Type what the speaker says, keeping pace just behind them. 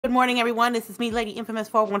Good morning, everyone. This is me, Lady Infamous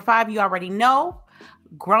 415. You already know.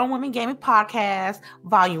 Grown Women Gaming Podcast,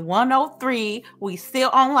 Volume 103. We still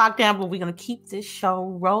on lockdown, but we're going to keep this show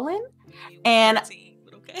rolling. And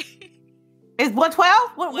okay. Is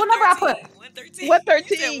 112? What number I put? 113.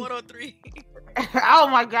 113. 103. Oh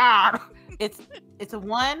my God. It's a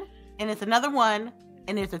 1 and it's another 1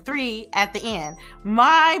 and there's a 3 at the end.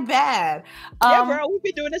 My bad. Yeah, girl, we've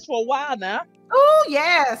been doing this for a while now. Oh,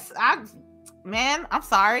 yes. I'm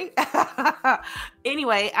sorry.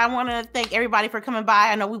 Anyway, I want to thank everybody for coming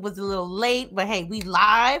by. I know we was a little late, but hey, we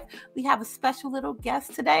live. We have a special little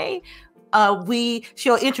guest today.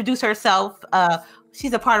 She'll introduce herself.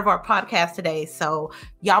 She's a part of our podcast today. So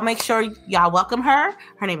y'all make sure y'all welcome her.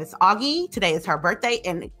 Her name is Augie. Today is her birthday.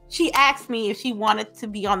 And she asked me if she wanted to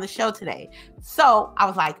be on the show today. So I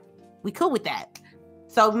was like, we cool with that.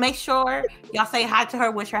 So make sure y'all say hi to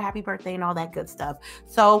her, wish her happy birthday and all that good stuff.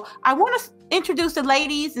 So I want to introduce the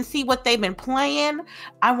ladies and see what they've been playing.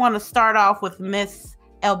 I want to start off with Miss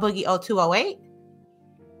L Boogie 0208.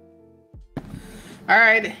 All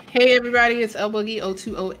right. Hey, everybody. It's L Boogie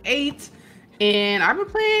 0208. And I've been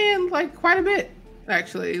playing like quite a bit,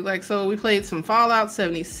 actually. So we played some Fallout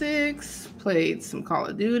 76, played some Call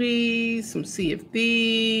of Duty, some Sea of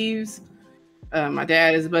Thieves. My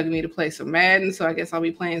dad is bugging me to play some Madden, so I guess I'll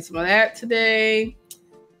be playing some of that today.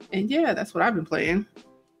 And yeah, that's what I've been playing.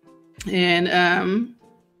 And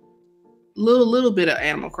little bit of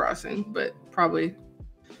Animal Crossing, but probably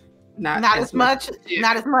not as much. Yeah.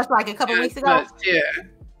 Not as much like a couple weeks ago.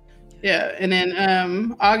 Yeah. And then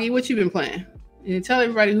Augie, what you been playing? And tell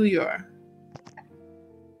everybody who you are.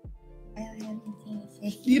 I don't have anything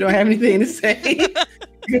to say. You don't have anything to say.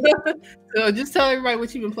 So just tell everybody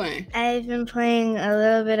what you've been playing. I've been playing a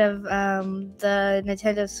little bit of the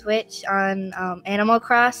Nintendo Switch on Animal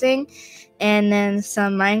Crossing, and then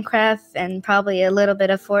some Minecraft, and probably a little bit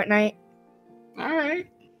of Fortnite. All right,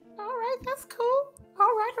 that's cool. All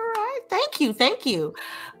right. Thank you.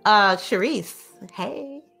 Sharice,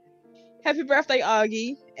 hey. Happy birthday,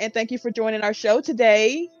 Augie, and thank you for joining our show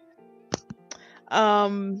today.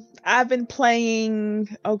 I've been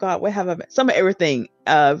playing, oh God, what have I been? Some of everything.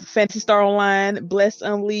 Phantasy Star Online, Blessed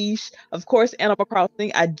Unleashed, of course, Animal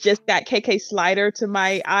Crossing. I just got KK Slider to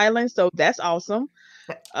my island, so that's awesome.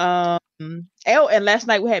 And last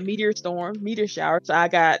night we had meteor shower. So I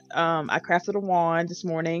crafted a wand this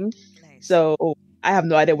morning. Nice. So I have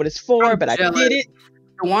no idea what it's for, but jealous. I did it.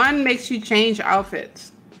 The wand makes you change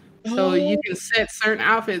outfits. So you can set certain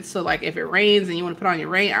outfits. So like if it rains and you want to put on your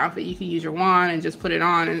rain outfit, you can use your wand and just put it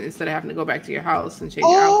on, and instead of having to go back to your house and change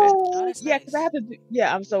your outfit. Yeah, because I have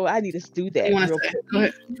to. So I need to do that. Go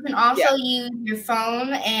ahead. You can also use your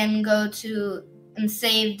phone and go to and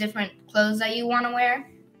save different clothes that you want to wear.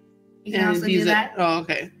 You can also do that. Oh,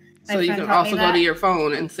 okay. So My you friend can taught me also go that. to your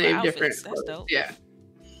phone and save outfits, different. that's dope. Yeah.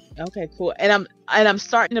 Okay, cool. And I'm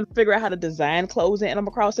starting to figure out how to design clothes in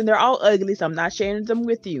Animal Crossing. They're all ugly, so I'm not sharing them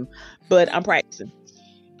with you, but I'm practicing.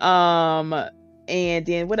 And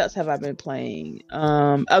then what else have I been playing?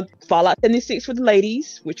 Fallout 76 for the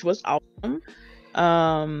ladies, which was awesome.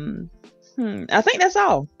 I think that's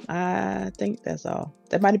all.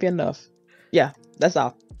 That might be enough. Yeah, that's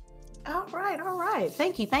all. All right.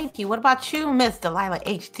 Thank you. What about you, Miss Delilah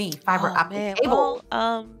HD Fiber Optic Cable?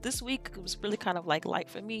 Well, this week was really kind of like light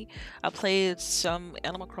for me. I played some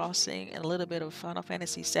Animal Crossing and a little bit of Final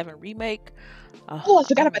Fantasy VII Remake. I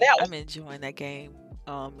forgot about that one. I'm enjoying that game.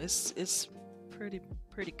 It's pretty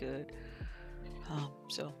good.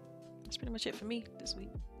 So that's pretty much it for me this week.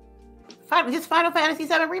 Just Final Fantasy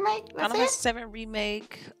VII Remake? Final Fantasy VII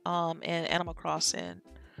Remake, and Animal Crossing.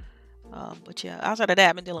 But yeah, outside of that,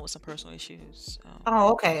 I've been dealing with some personal issues.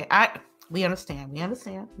 Oh, okay. We understand.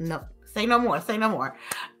 No, say no more.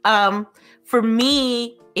 For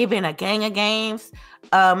me, it been a gang of games.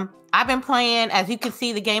 I've been playing, as you can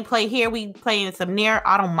see, the gameplay here. We playing some Nier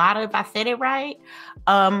Automata, if I said it right.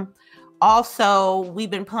 Also,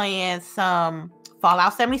 we've been playing some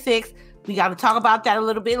Fallout 76. We got to talk about that a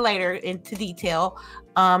little bit later into detail.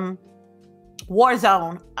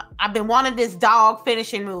 Warzone. I've been wanting this dog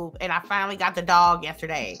finishing move, and I finally got the dog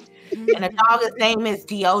yesterday. And the dog's name is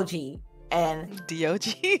DOG. And DOG?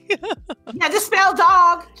 Yeah, just spell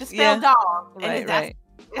dog. Dog. Right.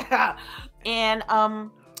 And a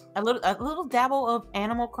little dabble of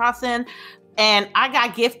Animal Crossing, and I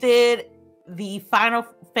got gifted the Final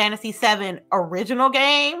Fantasy VII original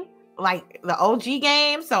game, like the OG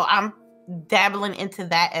game. So I'm dabbling into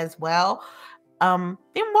that as well. Been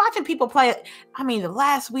watching people play it. I mean, the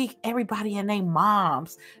last week, everybody and their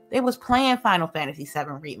moms, they was playing Final Fantasy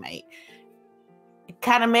VII Remake. It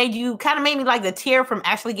kind of made me like the tear from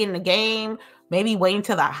actually getting the game, maybe waiting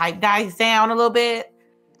till the hype dies down a little bit.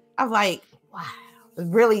 I was like, wow,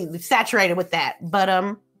 really saturated with that.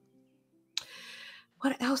 But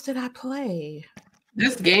what else did I play?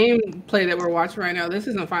 This gameplay that we're watching right now, this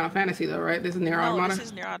isn't Final Fantasy though, right? This is Nier Automata. This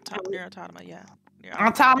is Nier Automata, yeah.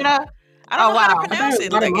 Automata? I don't know how wow. to pronounce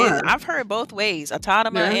it. Like, I've heard both ways,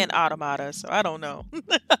 Automata and Automata, so I don't know.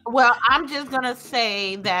 Well, I'm just gonna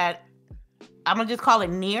say that I'm gonna just call it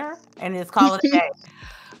Nier and just call it a day.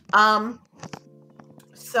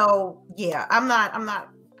 So yeah, I'm not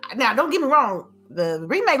now, don't get me wrong, the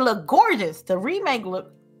remake looked gorgeous. The remake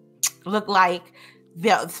looked like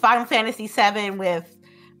the Final Fantasy 7 with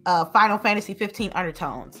Final Fantasy 15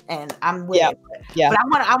 undertones, and I'm with it. But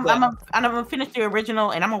I'm gonna finish the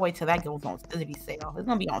original, and I'm gonna wait till that goes on to be sale. It's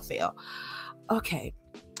gonna be on sale. Okay.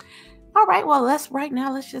 All right. Well, let's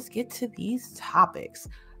just get to these topics.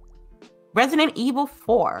 Resident Evil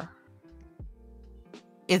 4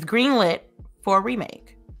 is greenlit for a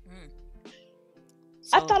remake.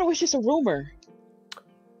 I thought it was just a rumor.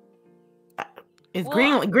 It's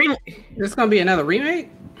green. This gonna be another remake.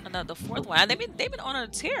 The fourth one. They've been on a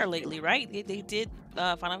tear lately, right? They did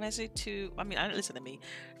Final Fantasy 2. I mean, listen to me.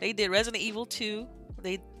 They did Resident Evil 2.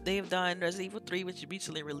 They've done Resident Evil 3, which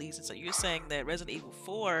recently released. And so you're saying that Resident Evil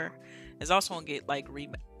 4 is also gonna get like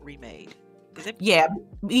remade? Yeah,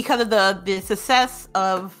 because of the success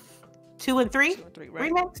of 2 and 3 right?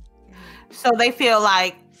 remakes. So they feel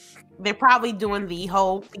like they're probably doing the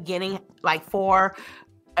whole beginning like 4.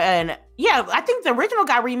 And yeah, I think the original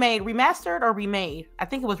got remastered or remade. I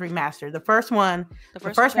think it was remastered. The first one,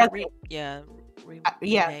 yeah.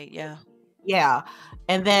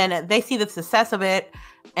 And then they see the success of it,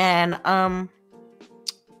 and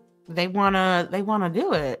they wanna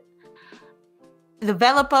do it.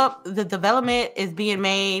 The development is being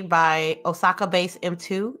made by Osaka-based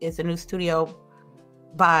M2. It's a new studio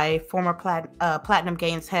by former Platinum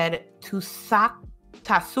Games head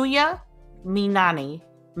Tatsuya Minami.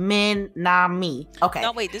 Okay.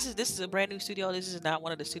 No, wait. This is a brand new studio. This is not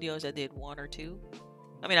one of the studios that did 1 or 2.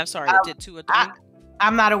 I mean, I'm sorry, that did 2 or 3.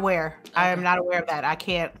 I'm not aware. Okay. I am not aware of that.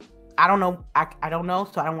 I don't know. I don't know.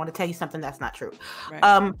 So I don't want to tell you something that's not true.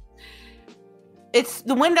 Right. It's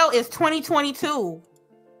the window is 2022.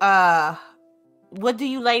 What do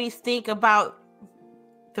you ladies think about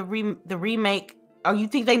the remake? Oh, you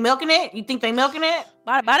think they milking it?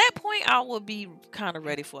 By that point, I would be kind of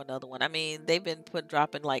ready for another one. I mean, they've been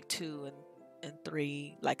dropping like 2 and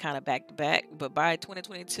 3, like kind of back to back. But by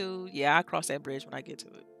 2022, yeah, I'll cross that bridge when I get to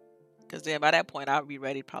it. Because then by that point, I'll be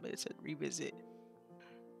ready probably to revisit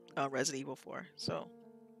Resident Evil 4. So,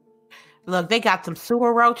 look, they got some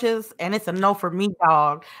sewer roaches, and it's a no for me,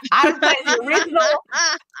 dog. I played the original,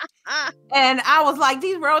 and I was like,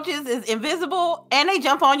 these roaches is invisible, and they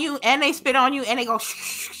jump on you, and they spit on you, and they go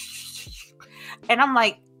shh. And I'm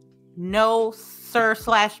like, no, sir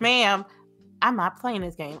 / ma'am, I'm not playing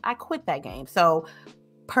this game. I quit that game. So,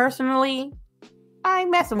 personally, I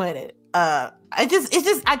ain't messing with it. It's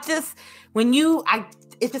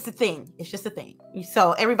just a thing. It's just a thing.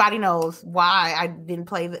 So everybody knows why I didn't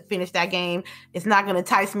finish that game. It's not going to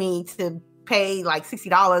entice me to pay like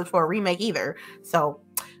 $60 for a remake either. So,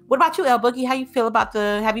 what about you, El Boogie? How you feel about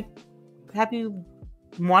have you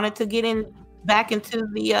wanted to get back into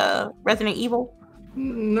the Resident Evil?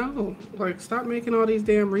 No, like stop making all these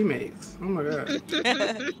damn remakes. Oh my god.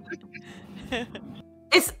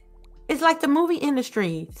 It's like the movie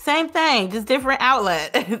industry. Same thing, just different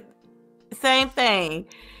outlet. Same thing.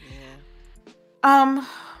 Yeah.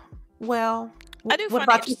 Well, I do. What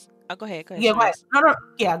about you? Oh, go ahead. Yeah, go ahead. No.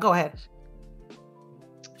 Yeah, go ahead.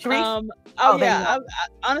 Sharif?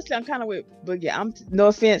 Honestly, I'm kind of with Boogie. No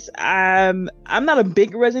offense. I'm not a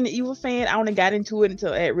big Resident Evil fan. I only got into it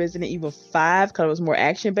until at Resident Evil 5 because it was more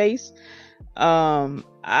action based.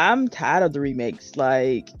 I'm tired of the remakes.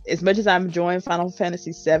 Like, as much as I'm enjoying Final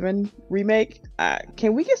Fantasy 7 remake,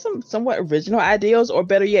 can we get some somewhat original ideas, or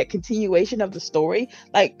better yet, continuation of the story?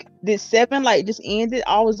 Like, did 7 just ended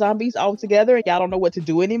all the zombies all together and y'all don't know what to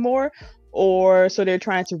do anymore? Or so they're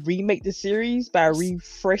trying to remake the series by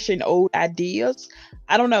refreshing old ideas?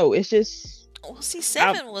 I don't know. It's just, well, see,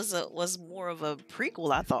 7 was more of a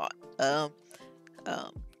prequel, I thought.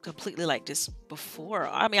 Completely like just before.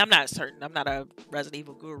 I mean, I'm not certain. I'm not a Resident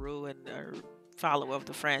Evil guru and a follower of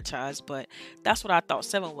the franchise, but that's what I thought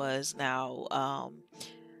 7 was. Now,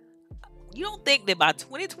 you don't think that by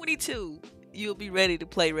 2022 you'll be ready to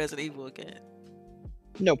play Resident Evil again?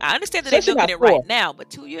 No. I understand that they're doing it right now, but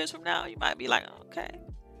 2 years from now you might be like, okay.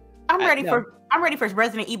 I'm ready for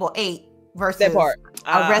Resident Evil 8 versus that part.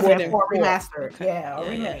 Resident 4 remastered. Okay. Yeah,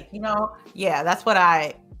 remake. Yeah, that's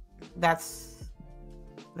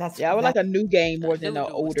That's Yeah, I would like a new game more than New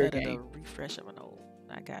an older instead of game. the refresh of an old.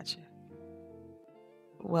 I got you.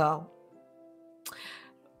 well.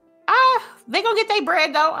 They gonna get their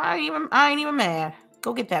bread though. I ain't even mad.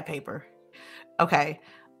 Go get that paper. Okay.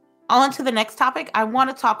 On to the next topic. I want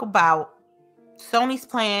to talk about Sony's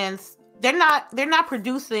plans. They're not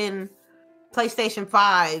producing PlayStation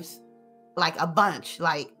 5s like a bunch.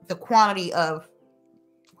 Like the quantity of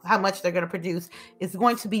how much they're gonna produce is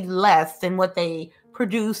going to be less than what they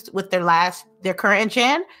produced with their current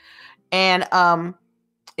gen. And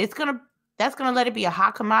that's gonna let it be a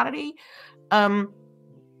hot commodity.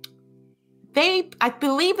 I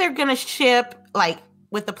believe they're gonna ship, like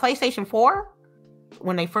with the PlayStation 4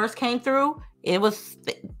 when they first came through, it was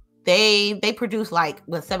they produced like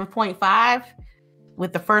 7.5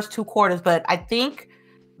 with the first 2 quarters, but I think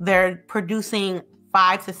they're producing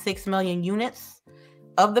 5 to 6 million units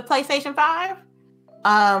of the PlayStation 5.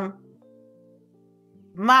 And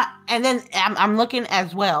then I'm looking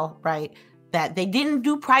as well, right, that they didn't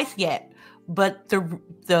do price yet, but the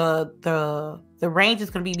range is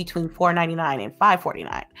going to be between $499 and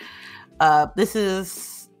 $549. This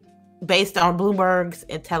is based on Bloomberg's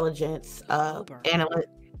intelligence analyst.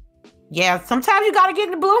 Yeah, sometimes you got to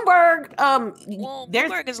get into Bloomberg. Well,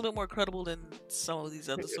 Bloomberg is a little more credible than some of these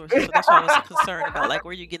other sources, so that's why I was concerned about like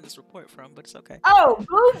where you getting this report from. But it's okay. Oh,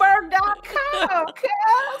 Bloomberg.com. Okay.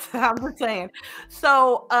 I'm just saying.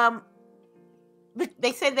 So,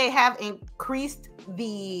 they said they have increased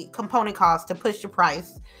the component cost to push the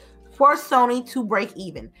price for Sony to break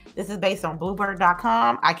even. This is based on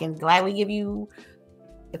Bloomberg.com. I can gladly give you,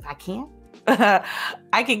 if I can,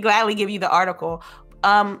 I can gladly give you the article.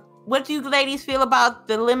 What do you ladies feel about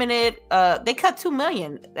the limited? They cut 2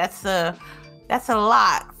 million. That's a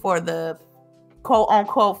lot for the quote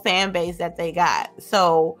unquote fan base that they got.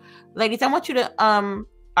 So, ladies, I want you to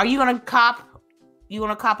are you gonna cop? You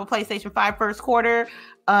want to cop a PlayStation 5 first quarter?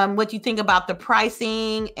 What do you think about the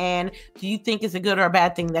pricing? And do you think it's a good or a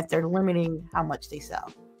bad thing that they're limiting how much they sell?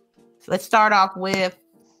 So let's start off with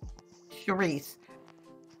Sharice.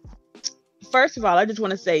 First of all, I just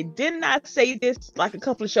want to say, didn't I say this like a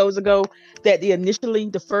couple of shows ago that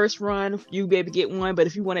the first run, you'll be able to get one, but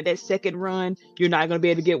if you wanted that second run, you're not going to be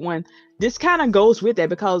able to get one. This kind of goes with that,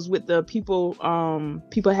 because with the people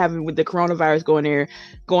having with the coronavirus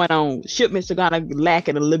going on, shipments are going to lack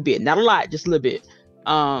it a little bit, not a lot, just a little bit.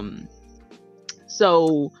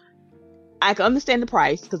 So I can understand the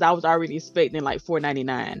price, because I was already expecting like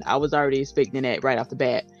 $499. I was already expecting that right off the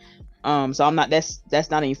bat. So I'm not.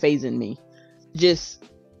 That's not even phasing me.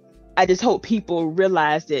 I just hope people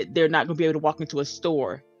realize that they're not going to be able to walk into a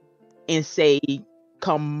store and say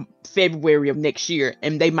come February of next year,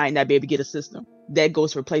 and they might not be able to get a system. That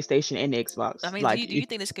goes for PlayStation and Xbox. I mean, do you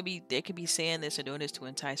think this could be? They could be saying this or doing this to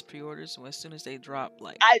entice pre-orders as soon as they drop.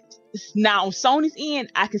 Now on Sony's end,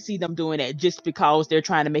 I can see them doing that just because they're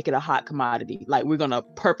trying to make it a hot commodity. Like, we're gonna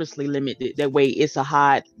purposely limit it that way. It's a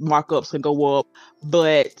hot, markups can go up,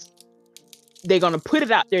 but they're gonna put it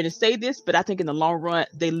out there to say this. But I think in the long run,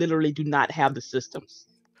 they literally do not have the systems.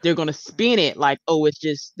 They're gonna spin it like, oh, it's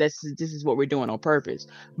just this is what we're doing on purpose.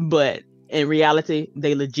 But in reality,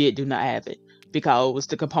 they legit do not have it, because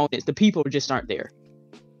the components, the people just aren't there.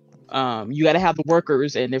 You got to have the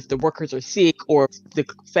workers, and if the workers are sick or if the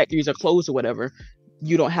factories are closed or whatever,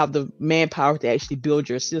 you don't have the manpower to actually build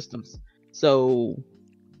your systems. So,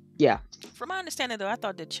 yeah. From my understanding, though, I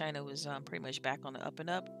thought that China was pretty much back on the up and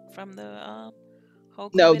up from the whole.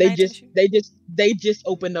 No, they just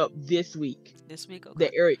opened up this week. This week,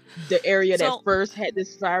 okay. The area that first had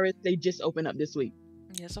this virus, they just opened up this week.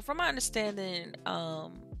 Yeah. So from my understanding,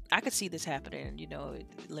 I could see this happening,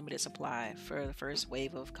 limited supply for the first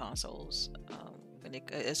wave of consoles. And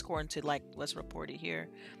it's according to like what's reported here,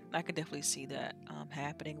 I could definitely see that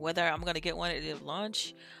happening. Whether I'm going to get one at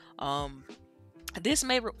launch, this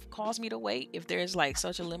may cause me to wait if there's like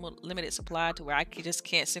such a limited supply to where I just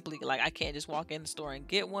can't simply, like, I can't just walk in the store and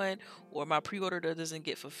get one, or my pre-order doesn't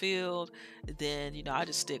get fulfilled. Then I'll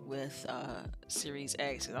just stick with Series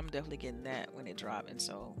X, because I'm definitely getting that when it drops. And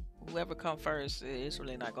so whoever come first, it's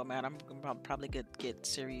really not gonna matter. I'm gonna probably get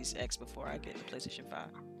Series X before I get the PlayStation 5.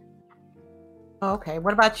 Okay,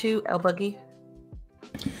 what about you, El Buggy?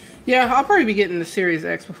 Yeah, I'll probably be getting the Series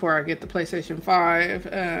X before I get the PlayStation 5,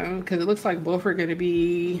 because it looks like both are going to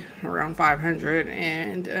be around $500.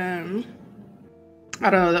 And I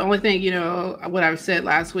don't know. The only thing, what I've said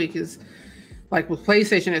last week is, like with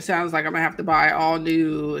PlayStation, it sounds like I'm going to have to buy all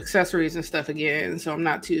new accessories and stuff again. So I'm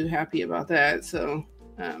not too happy about that. So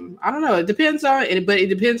I don't know. It depends on it, but it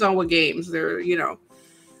depends on what games they're,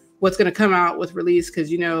 what's going to come out with release.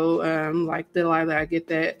 Because, like Delilah, I get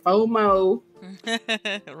that FOMO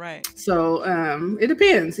Right. So it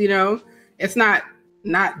depends. It's not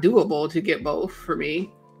doable to get both for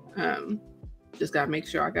me. Just gotta make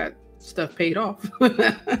sure I got stuff paid off.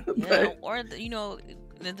 Yeah, But or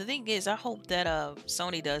the thing is, I hope that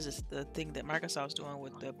Sony does is the thing that Microsoft's doing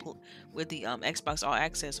with the Xbox All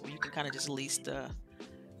Access, where you can kind of just lease the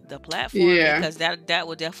platform, Yeah. because that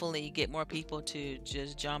will definitely get more people to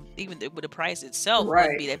just jump. Even with the price itself Right.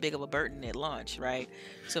 wouldn't be that big of a burden at launch, right?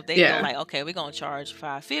 So if they Yeah. go like, okay, we're gonna charge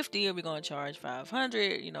 $550 or we're gonna charge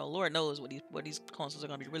 $500, Lord knows what these consoles are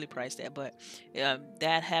gonna be really priced at, but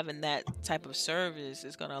that having that type of service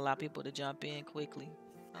is gonna allow people to jump in quickly.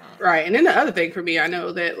 Right. And then the other thing for me, I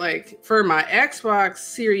know that like for my Xbox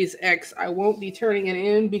Series X, I won't be turning it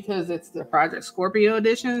in because it's the Project Scorpio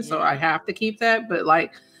edition. So I have to keep that. But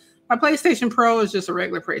like my PlayStation Pro is just a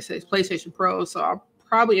regular PlayStation Pro. So I'll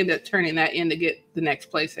probably end up turning that in to get the next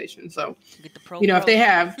PlayStation. So, Get the Pro if they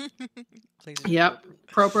have, PlayStation yep,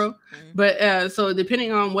 Pro. Mhm. But so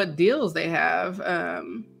depending on what deals they have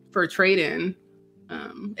for trade-in,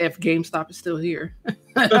 if GameStop is still here.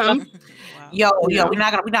 Wow. Yo, Yeah. we're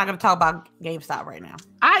not gonna talk about GameStop right now.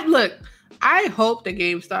 I hope that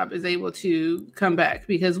GameStop is able to come back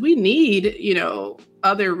because we need,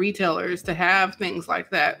 other retailers to have things like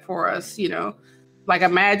that for us, Like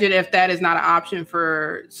imagine if that is not an option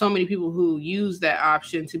for so many people who use that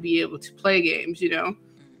option to be able to play games,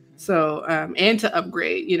 So, and to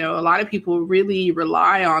upgrade, a lot of people really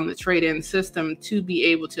rely on the trade-in system to be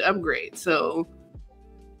able to upgrade. So,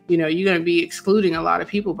 you're going to be excluding a lot of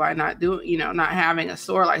people by not doing, not having a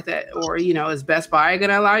store like that. Or, is Best Buy going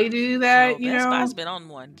to allow you to do that? Best Buy's been on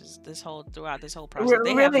one throughout this whole process.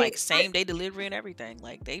 They have like same day delivery and everything.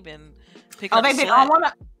 Like they've been picking up they've been slack. on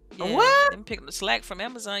one. Yeah, What? they've been picking up the slack from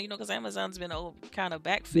Amazon, because Amazon's been kind of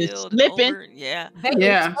backfilled. slipping. Yeah.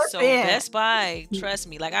 Yeah. So Best Buy, trust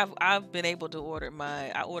me, like I've been able to order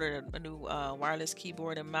I ordered a new wireless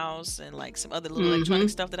keyboard and mouse and like some other little electronic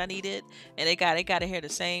stuff that I needed, and they got it here the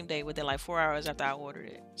same day within like 4 hours after I ordered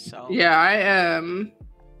it. So Yeah, I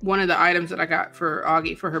one of the items that I got for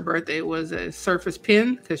Augie for her birthday was a Surface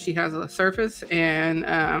Pen because she has a Surface,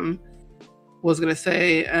 and was gonna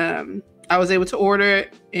say I was able to order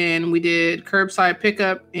it, and we did curbside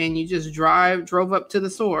pickup, and you just drove up to the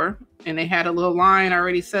store, and they had a little line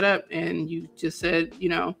already set up, and you just said,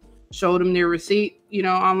 showed them their receipt,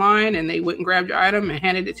 online, and they went and grabbed your item and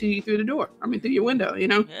handed it to you through your window,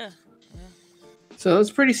 yeah. So it's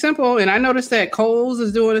pretty simple. And I noticed that Kohl's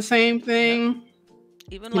is doing the same thing.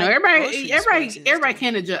 Even Everybody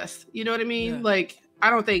can adjust. You know what I mean? Yeah. Like, I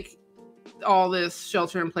don't think all this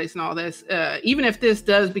shelter in place and all this, even if this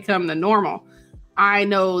does become the normal, I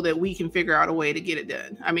know that we can figure out a way to get it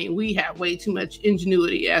done. I mean, we have way too much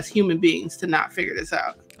ingenuity as human beings to not figure this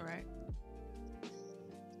out. Right.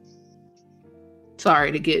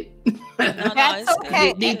 Sorry to get That's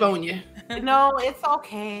okay. get deep on you. No, it's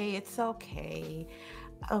okay. It's okay.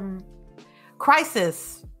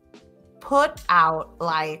 Crisis put out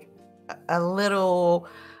like a little,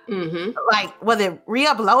 like, was it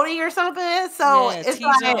re-uploading or something? So it's teaser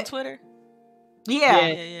like on Twitter. Yeah.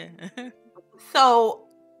 Yeah. So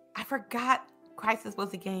I forgot Crisis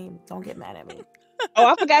was a game. Don't get mad at me. Oh,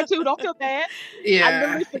 I forgot too. Don't feel bad. I Yeah.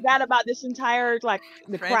 literally forgot about this entire the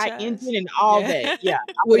Cry Franchise. engine and all Yeah. that. Yeah.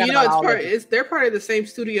 I Well, forgot about all of it. they're part of the same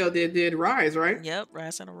studio that did Rise, right? Yep.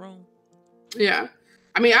 Rats in a room. Yeah.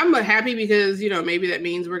 I mean, I'm happy because, maybe that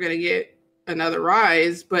means we're going to get another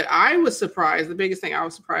Rise, but I was surprised. The biggest thing I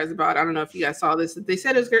was surprised about, I don't know if you guys saw this, they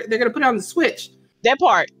said they're going to put it on the Switch. That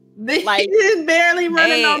part. They Like- did barely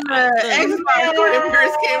running Hey, on the Xbox when it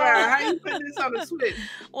first came out. How you put this on the Switch?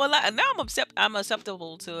 Well, now I'm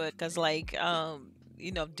acceptable to it because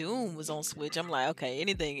Doom was on Switch. I'm like, okay,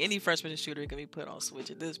 any first person shooter can be put on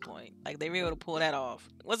Switch at this point. Like they were able to pull that off.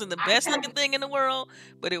 It wasn't the best looking thing in the world,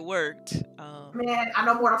 but it worked. Man, I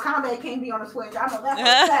know Mortal Kombat can't be on the Switch. I know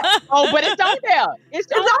that's Oh, but it's on there.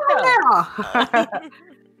 It's on there. now.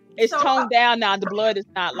 It's So, toned down now. The blood is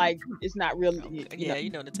not it's not real. Yeah,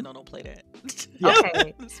 Nintendo don't play that.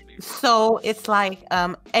 Okay. So it's like,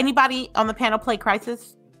 anybody on the panel play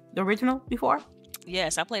Crisis, the original, before?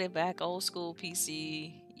 Yes, I played it back, old school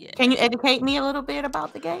PC. Yeah. Can you educate me a little bit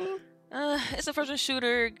about the game? It's a first-person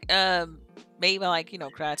shooter, made by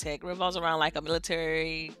Crytek. Revolves around like a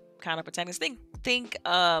military kind of protagonist. Think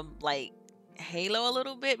like Halo a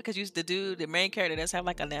little bit because the main character does have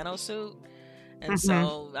like a nano suit. And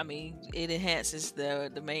so, I mean, it enhances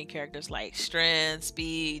the main character's like strength,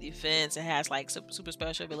 speed, defense. It has like super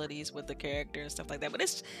special abilities with the character and stuff like that. But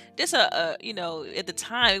it's just at the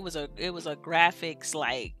time it was a graphics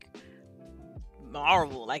like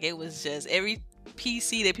marvel. Like it was just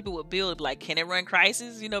PC that people would build, like, can it run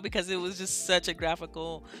Crysis? You know, because it was just such a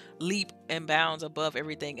graphical leap and bounds above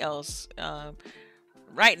everything else.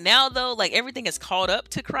 Right now, though, like, everything is caught up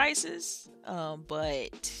to Crysis,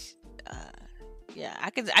 but yeah, I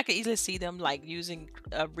could easily see them like using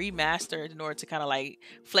a remaster in order to kind of like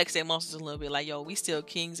flex their muscles a little bit. Like, yo, we still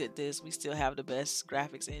kings at this. We still have the best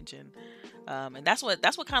graphics engine, and that's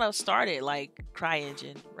what kind of started like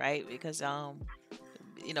CryEngine, right? Because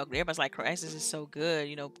you know, everybody's like, Crysis is so good.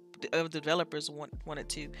 You know, developers wanted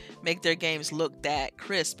to make their games look that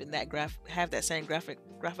crisp and that have that same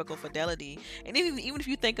graphical fidelity. And even if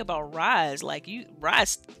you think about Rise, like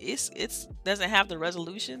Rise, it's doesn't have the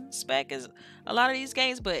resolution spec as a lot of these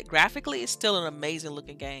games, but graphically it's still an amazing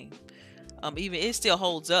looking game. Even it still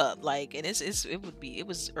holds up, like, and it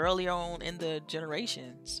was earlier on in the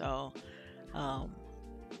generation. So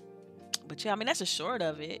but yeah, I mean, that's a short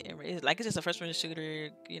of it. It's like, it's just a first-person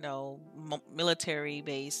shooter, you know,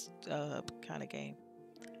 military-based kind of game.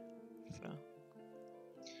 So.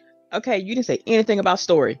 Okay, you didn't say anything about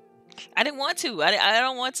story. I didn't want to. I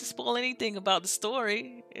don't want to spoil anything about the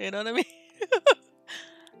story. You know what I mean?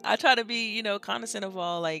 I try to be, you know, cognizant of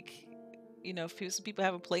all, like, you know, if people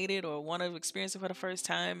haven't played it or want to experience it for the first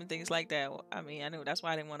time and things like that. I mean, I know that's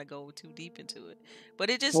why I didn't want to go too deep into it. But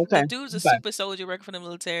it just, the dude's a super soldier working for the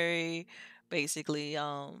military, basically.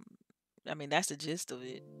 I mean, that's the gist of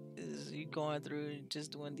it. Is you going through and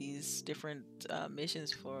just doing these different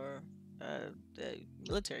missions for the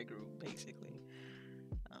military group, basically.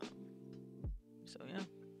 So yeah.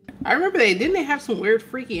 I remember didn't they have some weird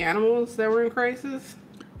freaky animals that were in Crysis?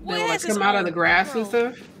 Well, they would like come out of the grass and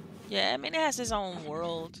stuff. Yeah, I mean, it has its own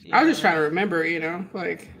world. I was just trying to remember, you know,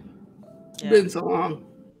 like, it's been so long.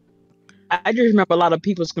 I just remember a lot of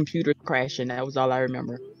people's computers crashing. That was all I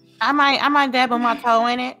remember. I might dabble my toe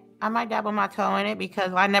in it.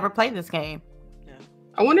 Because I never played this game. Yeah.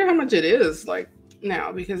 I wonder how much it is, like,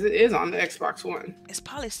 now, because it is on the Xbox One. It's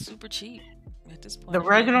probably super cheap at this point. The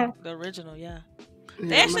original? The original, yeah.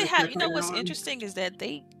 They actually have, you know, what's interesting is that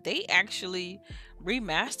they actually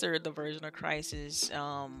remastered the version of Crysis.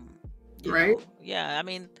 Right? Yeah, I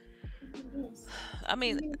mean, I'm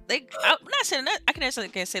not saying that. I can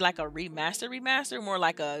say like a remaster, more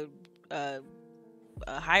like a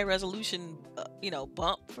high resolution, you know,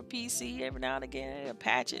 bump for PC every now and again,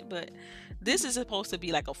 patch it. But this is supposed to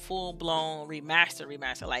be like a full blown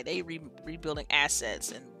remaster. Like, they rebuilding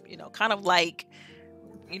assets and, you know, kind of like,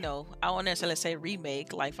 you know, I won't necessarily say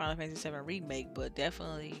remake like Final Fantasy VII Remake, but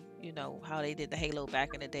definitely, you know, how they did the Halo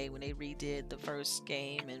back in the day when they redid the first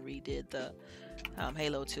game and redid the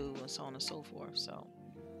Halo 2 and so on and so forth. So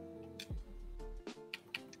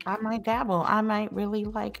I might dabble. I might really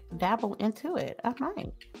like dabble into it. I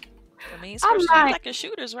might. I mean, especially like your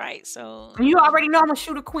shooters, right? So you already know I'm a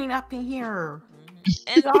shooter queen up in here.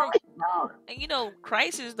 And you know,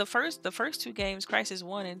 Crysis, the first two games, Crysis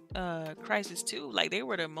 1 and Crysis 2, like, they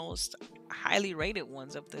were the most highly rated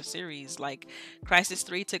ones of the series. Like, Crysis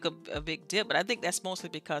 3 took a big dip, but I think that's mostly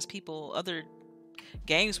because other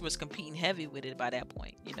games was competing heavy with it by that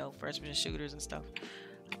point, you know, first-person shooters and stuff.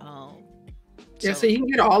 So you can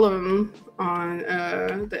get all of them on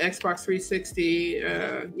the Xbox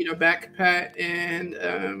 360, you know, back pat,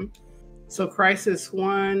 and so Crysis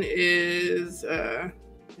 1 is,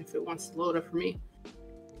 if it wants to load up for me.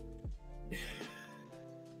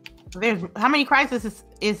 How many Crysis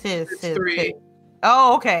is this? It's 3.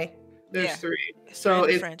 Oh, okay. There's 3. So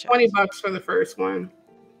it's $20 for the first one.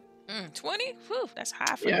 20? Whew, that's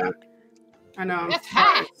high for that. I know. That's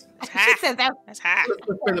high. That's high.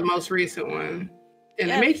 For the most recent one. And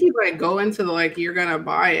it makes you like go into the, like, you're gonna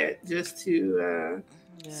buy it just to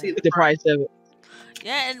see the price of it.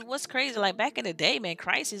 Yeah, and what's crazy, like, back in the day, man,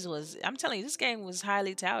 Crysis was, I'm telling you, this game was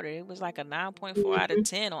highly touted. It was like a 9.4 out of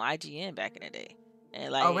 10 on IGN back in the day.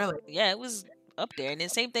 And like, oh, really? Yeah, it was up there. And the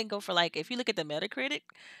same thing go for, like, if you look at the Metacritic,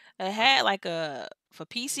 it had like for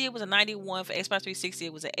PC it was a 91, for Xbox 360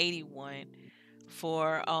 it was an 81.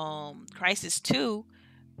 For Crysis 2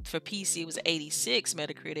 for PC it was an 86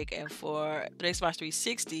 Metacritic, and for the Xbox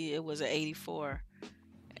 360 it was an 84.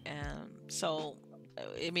 So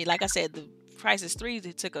I mean, like I said, the Crysis 3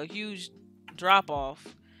 they took a huge drop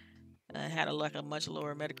off and had a much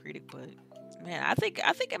lower Metacritic, but man, I think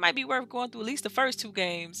it might be worth going through at least the first two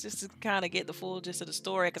games just to kind of get the full gist of the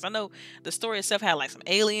story, because I know the story itself had like some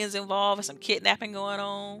aliens involved and some kidnapping going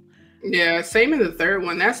on. Yeah, same in the third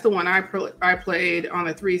one. That's the one I played on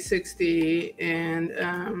the 360,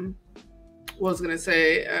 and what was gonna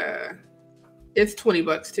say, it's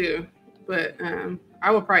 $20 too, but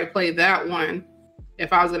I would probably play that one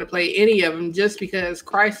if I was going to play any of them, just because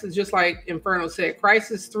Crysis, just like Inferno said,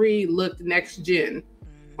 Crysis 3 looked next gen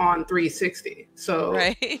on 360. So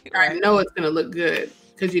I know it's going to look good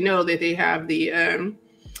because you know that they have the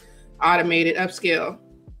automated upscale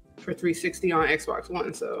for 360 on Xbox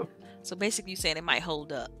One. So basically, you're saying it might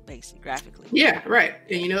hold up, basically graphically. Yeah, right.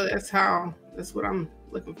 And you know that's what I'm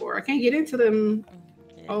looking for. I can't get into them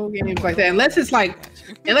old games like that unless it's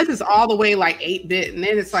all the way like 8-bit, and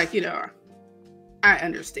then it's like, you know, I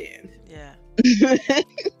understand. Yeah.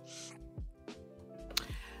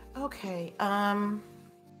 Okay. I'm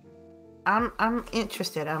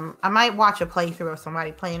interested. I might watch a playthrough of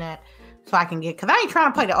somebody playing that so I can get, because I ain't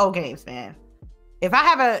trying to play the old games, man. If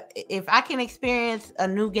I can experience a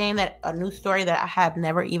new story that I have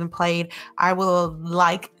never even played, I will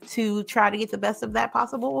like to try to get the best of that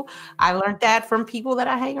possible. I learned that from people that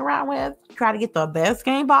I hang around with. Try to get the best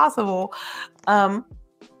game possible. So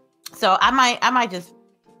I might get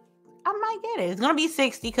it. It's gonna be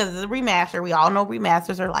 $60 because it's a remaster. We all know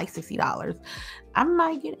remasters are like $60. I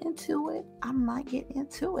might get into it.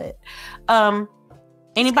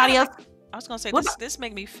 Anybody else? I was gonna say this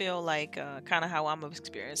make me feel like kind of how I'm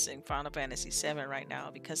experiencing Final Fantasy VII right now,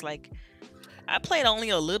 because like I played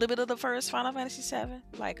only a little bit of the first Final Fantasy VII,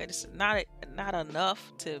 like it's not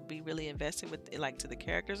enough to be really invested with it, like to the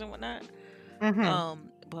characters and whatnot.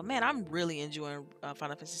 But man, I'm really enjoying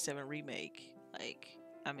Final Fantasy VII Remake. Like,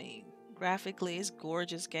 I mean, graphically, it's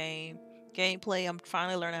gorgeous game. Gameplay, I'm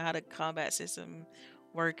finally learning how the combat system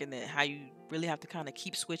work, and then how you really have to kind of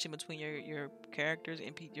keep switching between your characters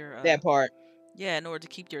and your that part. Yeah, in order to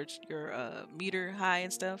keep your meter high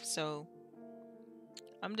and stuff. So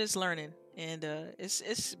I'm just learning, and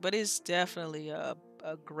it's definitely a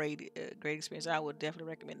great experience. I would definitely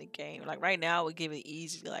recommend the game. Like right now, I would give it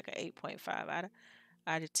easily like an 8.5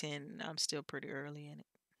 out of 10. I'm still pretty early in it.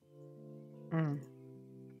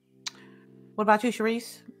 What about you,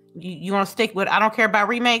 Sharice? You want to stick with I don't care about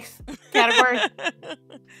remakes category?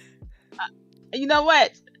 You know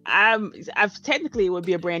what? I've technically, it would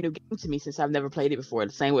be a brand new game to me since I've never played it before.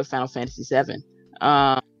 The same with Final Fantasy VII.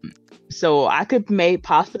 So I could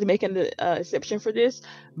possibly make an exception for this,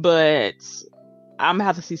 but I'm gonna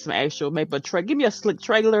have to see some actual give me a slick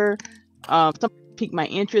trailer. Something pique my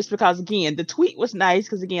interest, because again, the tweet was nice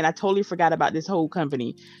because again, I totally forgot about this whole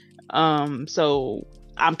company. So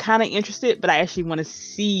I'm kind of interested, but I actually want to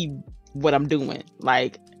see what I'm doing.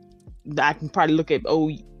 Like, I can probably look at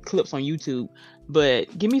old clips on YouTube,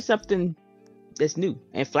 but give me something that's new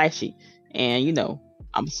and flashy, and you know,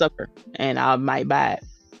 I'm a sucker and I might buy it.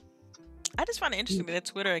 I just find it interesting that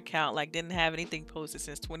Twitter account like didn't have anything posted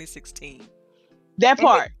since 2016. That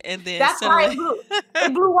part. And then that's why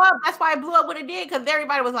it blew up. That's why it blew up when it did, because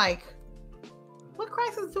everybody was like, what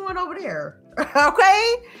Crysis doing over there?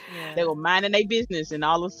 Okay. Yeah. They were minding their business and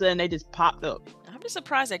all of a sudden they just popped up. I'm just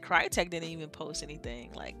surprised that Crytek didn't even post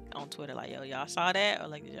anything like on Twitter, like, yo, y'all saw that, or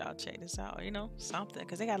like, did y'all check this out, or you know, something,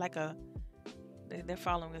 because they got like their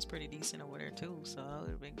following is pretty decent over there too, so it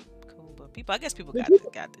would have been cool. But I guess people got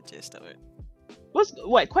the gist of it.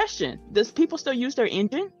 What question? Does people still use their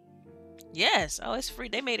engine? Yes. Oh, it's free.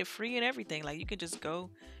 They made it free and everything. Like, you can just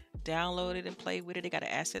go download it and play with it. They got an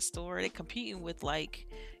asset store. They're competing with like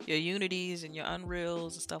your Unities and your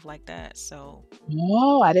Unreals and stuff like that. So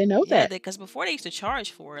I didn't know that. Because before they used to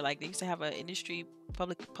charge for it. Like, they used to have an industry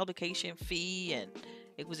publication fee, and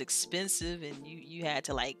it was expensive, and you had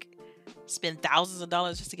to like spend thousands of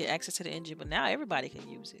dollars just to get access to the engine. But now everybody can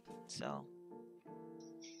use it. So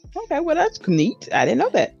okay, well, that's neat. I didn't know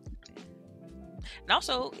that. And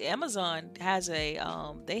also, Amazon has they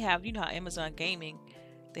have, you know how Amazon Gaming,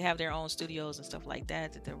 they have their own studios and stuff like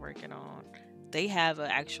that they're working on. They have an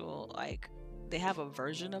actual, like, they have a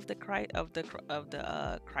version of the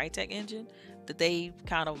Crytek engine that they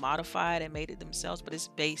kind of modified and made it themselves, but it's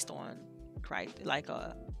based on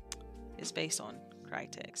it's based on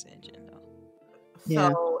Crytek's engine though.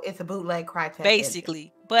 So it's a bootleg Crytek basically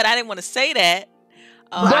engine. But I didn't want to say that.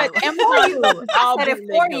 But Amazon, I said it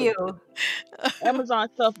for you. Amazon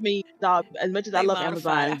stuff means, as much as I love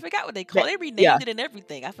Amazon. I forgot what they called it. They renamed it and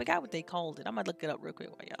everything. I forgot what they called it. I'm gonna look it up real quick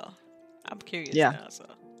while y'all. I'm curious now. So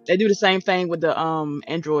they do the same thing with the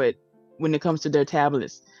Android when it comes to their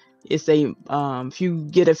tablets. It's if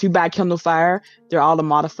you buy Kindle Fire, they're all the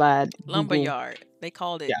modified Lumberyard. They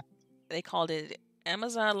called it. Yeah. They called it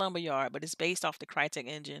Amazon Lumberyard, but it's based off the Crytek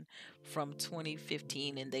engine from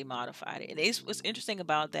 2015, and they modified it. And what's interesting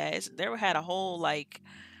about that is they had a whole, like,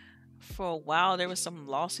 for a while there was some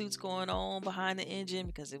lawsuits going on behind the engine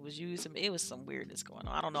because it was used. It was some weirdness going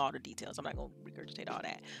on. I don't know all the details. I'm not gonna regurgitate all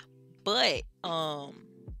that, but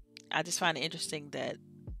I just find it interesting that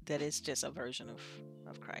it's just a version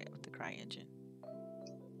the CryEngine.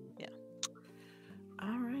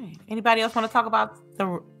 All right. Anybody else want to talk about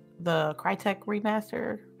the Crytek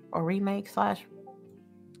remaster or remake slash?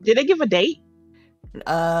 Did they give a date? They didn't.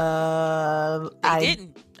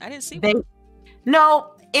 I didn't see one.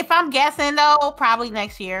 No. If I'm guessing though, probably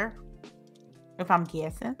next year. If I'm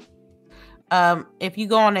guessing. If you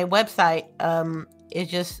go on their website, it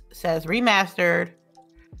just says remastered.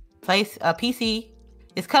 PC.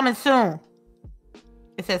 It's coming soon.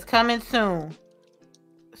 It says coming soon.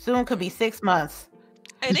 Soon could be 6 months.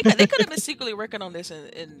 Hey, they could have been secretly working on this,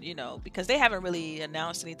 and because they haven't really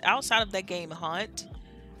announced anything outside of that game Hunt.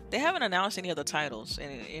 They haven't announced any other titles,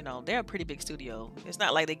 and they're a pretty big studio. It's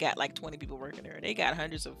not like they got like 20 people working there. They got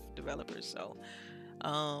hundreds of developers. So,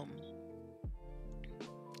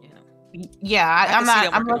 yeah,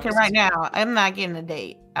 I'm looking right now. I'm not getting a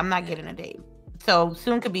date. Getting a date. So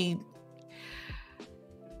soon could be.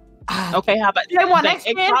 Okay, how about they want next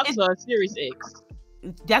Xbox or Series X?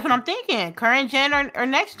 That's what I'm thinking. Current gen or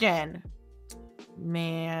next gen?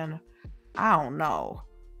 Man, I don't know.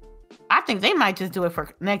 I think they might just do it for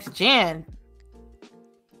next gen.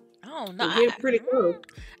 I don't know. They're pretty close.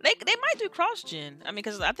 They might do cross gen. I mean,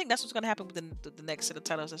 because I think that's what's gonna happen with the next set of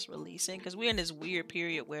titles that's releasing. Because we're in this weird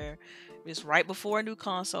period where it's right before a new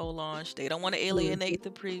console launch. They don't want to alienate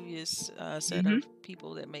the previous set of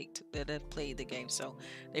people that have played the game. So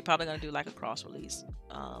they probably gonna do like a cross release,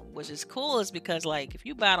 which is cool. Is because like if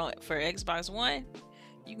you buy it for Xbox One,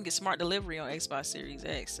 you can get smart delivery on Xbox Series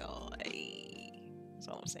X. So hey, that's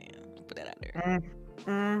all I'm saying. I'll put that out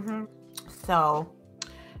there. So.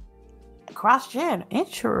 Cross-gen,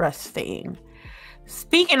 interesting.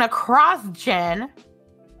 Speaking of cross-gen,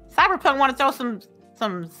 Cyberpunk want to throw some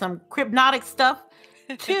Cryptonautics stuff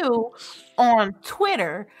too on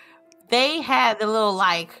Twitter. They had the little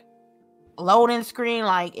like loading screen.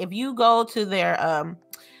 Like if you go to their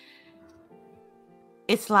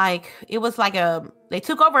it's like it was like they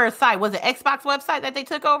took over a site. Was it Xbox website that they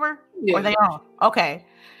took over? Yeah. Or they own? Okay.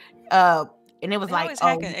 And it was they like always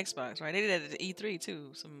hacking Xbox, right? They did that at E3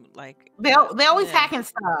 too. Some like they always hacking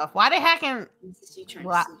stuff. Why they hacking?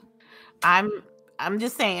 Well, I'm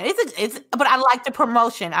just saying it's but I like the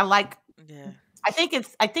promotion. I like. Yeah. I think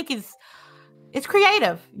it's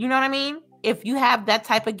creative. You know what I mean? If you have that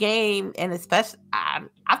type of game, and especially, I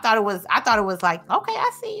thought it was like, okay,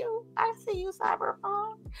 I see you,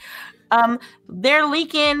 Cyberpunk. They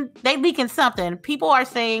leaking something. People are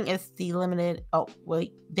saying it's the limited. Oh, well,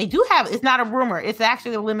 they do have. It's not a rumor. It's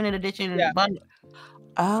actually a limited edition bundle.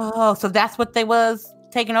 Oh, so that's what they was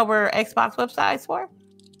taking over Xbox websites for?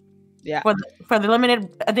 Yeah. For the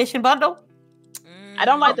limited edition bundle. I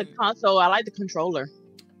don't like the console. I like the controller.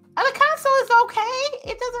 The console is okay.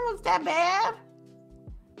 It doesn't look that bad.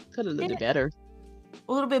 Could have looked better.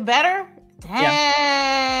 A little bit better? Dang.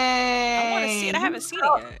 Yeah. I want to see it. I haven't seen it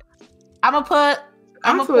yet. I'm gonna put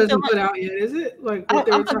isn't put out yet, is it? Like I'm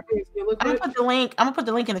gonna put the link. I'm gonna put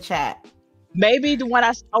the link in the chat. Maybe the one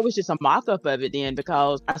I saw was just a mock-up of it then,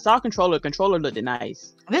 because I saw controller. Controller looked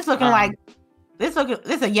nice. This looking like this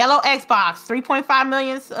is a yellow Xbox, 3.5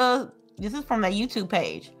 million. This is from the YouTube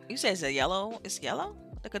page. You said it's yellow. It's yellow.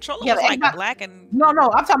 The controller Yeah, was like Xbox, black and no.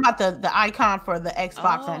 I'm talking about the icon for the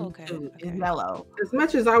Xbox on YouTube is yellow. As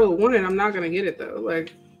much as I would want it, I'm not gonna get it though.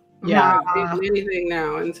 Like, I'm not getting anything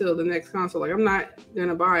now until the next console. Like, I'm not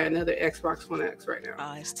gonna buy another Xbox One X right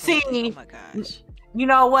now. See, oh my gosh. You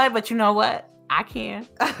know what? But you know what? I can.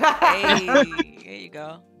 Hey, there you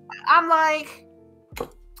go. I'm like,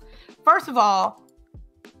 first of all,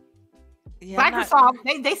 Microsoft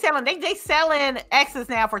they selling X's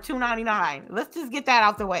now for $299. Let's just get that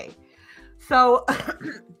out the way. So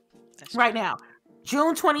right now,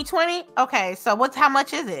 June 2020. Okay, so how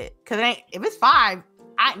much is it? Because if it's $5,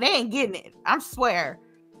 they ain't getting it. I swear.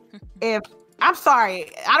 I'm sorry,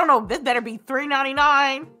 I don't know. This better be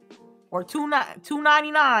 $399 or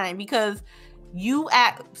 $299 because you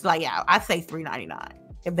act like I say $399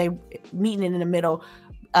 if they meeting in the middle.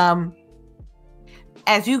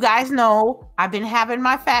 As you guys know, I've been having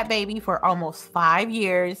my fat baby for almost 5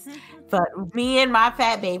 years, but me and my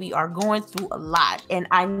fat baby are going through a lot, and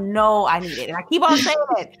I know I need it, and I keep on saying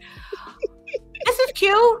it. This is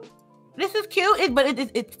cute. But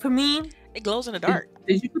it for me, it glows in the dark.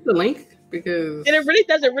 Did you put the link? Because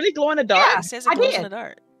does it really glow in the dark? Yeah, it says it glows in the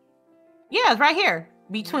dark. Yeah, it's right here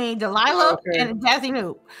between Delilah and Jazzy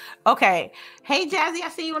Noob. Okay, hey Jazzy, I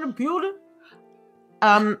see you in the building.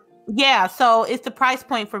 Yeah, so it's the price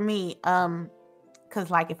point for me. Because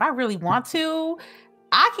like if I really want to,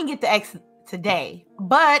 I can get the X today.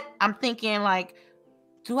 But I'm thinking like,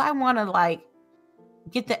 do I want to like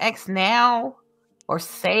get the X now or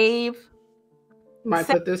save? Might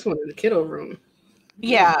put this one in the kiddo room.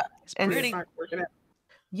 Yeah, It's and pretty.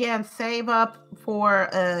 yeah, and save up for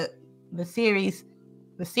the Series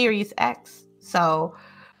X. So,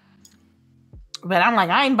 but I'm like,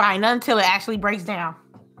 I ain't buying none until it actually breaks down.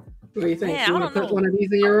 What do you think? Man, You I want to don't put know. one of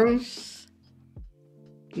these in your room?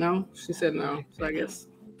 No, she said no. So I guess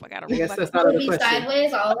I got a I room guess like that's a- out of Would the be question.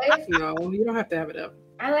 sideways always. No, you don't have to have it up.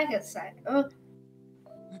 I like it side. Oh,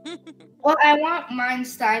 well, I want mine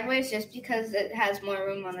sideways just because it has more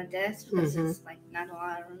room on the desk. Because it's like not a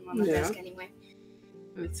lot of room on the Yeah. desk anyway.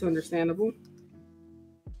 It's understandable.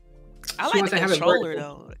 I She like wants the to have it controller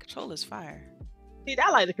vertical. though. The controller's fire. See,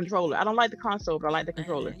 I like the controller. I don't like the console, but I like the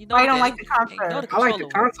controller. You know I don't that- like the you know controller. I like the controller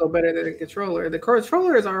work. console better than the controller. The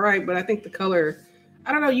controller is all right, but I think the color,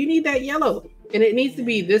 I don't know, you need that yellow. And it needs to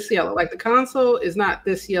be this yellow. Like the console is not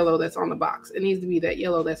this yellow that's on the box. It needs to be that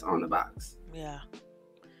yellow that's on the box. Yeah.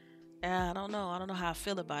 Yeah, I don't know. I don't know how I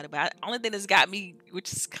feel about it. But only thing that's got me,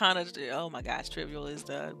 which is kind of, oh my gosh, trivial, is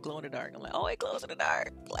the glow in the dark. I'm like, oh, it glows in the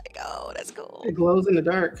dark. Like, oh, that's cool. It glows in the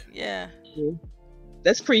dark. Yeah.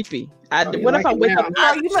 That's creepy. Oh, you What if like I it wake now. up?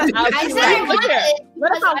 Girl, you must. I'll I be said I like, want it.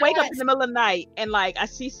 What if because I wake up want in the middle of the night and like I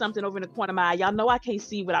see something over in the corner of my eye? Y'all know I can't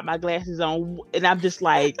see without my glasses on, and I'm just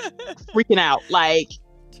like freaking out. Like,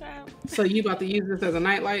 Child. So you about to use this as a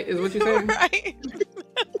nightlight is what you're saying? Right.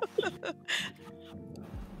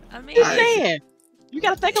 I mean, just saying, you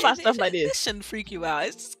gotta think about it- stuff like This this. shouldn't freak you out.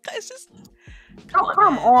 It's just. Oh,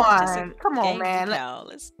 come man. It's just a on. Come on, game man. decal.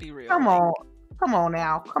 Let's be real. Come on. Come on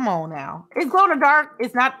now. Come on now. It's glow in the dark.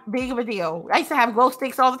 It's not big of a deal. I used to have glow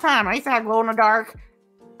sticks all the time. I used to have glow in the dark.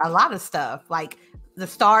 A lot of stuff. Like the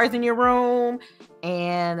stars in your room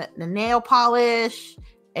and the nail polish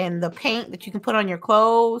and the paint that you can put on your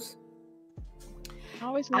clothes. I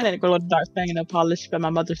always wanted to go to dark fingernail polish, but my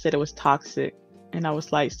mother said it was toxic, and I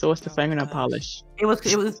was like, "So it's the Oh, fingernail gosh. polish."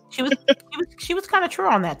 She was kind of true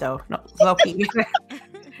on that though. No, low key.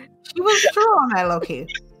 She was true on that low key.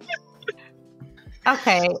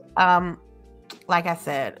 Okay. Like I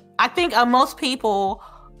said, I think most people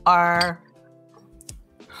are.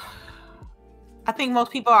 I think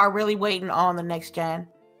most people are really waiting on the next gen.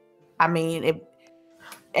 I mean, if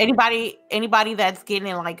anybody that's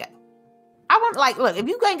getting like, I want like, look, if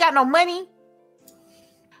you ain't got no money,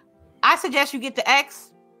 I suggest you get the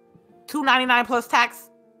X, $299 plus tax.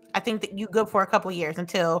 I think that you good for a couple of years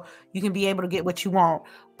until you can be able to get what you want.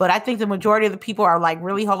 But I think the majority of the people are like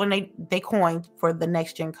really holding they coin for the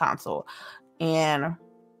next gen console, and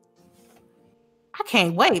I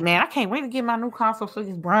can't wait, man. I can't wait to get my new console so it's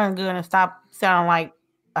run good and stop sounding like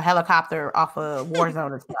a helicopter off of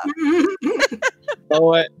Warzone and stuff.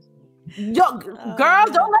 Lord, Yo, girl,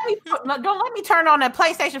 don't let me turn on that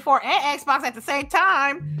PlayStation 4 and Xbox at the same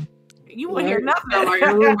time. You won't hear nothing. Sound like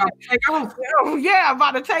your room about to take off. Oh, yeah, I'm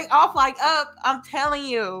about to take off like up. I'm telling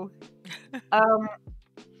you.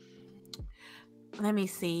 Let me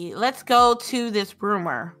see. Let's go to this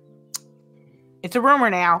rumor. It's a rumor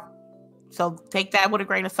now, so take that with a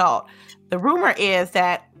grain of salt. The rumor is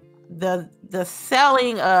that the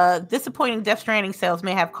selling disappointing Death Stranding sales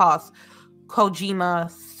may have cost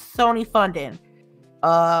Kojima Sony funding.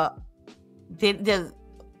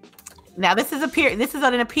 Now this is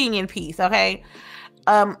an opinion piece, okay?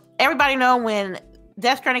 Everybody know when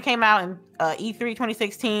Death Stranding came out in E3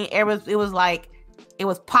 2016, it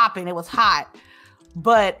was popping, it was hot,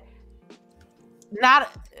 but not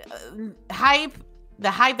hype. The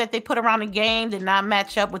hype that they put around the game did not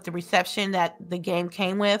match up with the reception that the game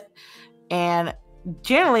came with, and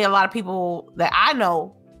generally, a lot of people that I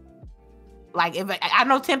know, like if I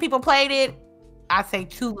know 10 people played it, I say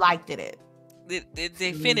 2 liked it.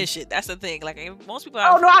 They finish it. That's the thing. Like most people.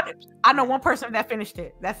 Oh no, I know one person that finished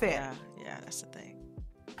it. That's it. Yeah, that's the thing.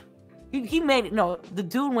 He made it. No, the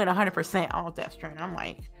dude went 100% on Death Stranding. I'm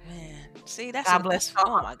like, Man, see, that's God bless.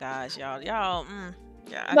 oh my gosh, y'all. Yeah.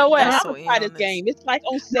 no way. I'm I'm so gonna in try on this game. It's like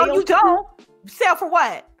on no, sale. you don't sell for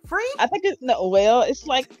what? Free? I think it's no. Well, it's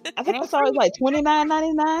like I think I saw it like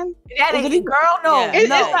 $29.99. That Is ain't it- girl. No, Yeah, It's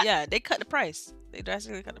no. not- yeah, they cut the price. They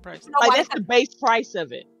drastically cut the price. No, Like why that's they the base price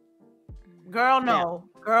of it. girl, no.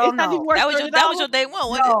 Girl, It's not no. even worth That was your $30. day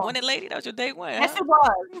one, No. wasn't it, lady? That was your day one. Yes, huh? it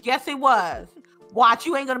was. Yes, it was. Watch,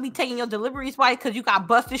 you ain't gonna be taking your deliveries right because you got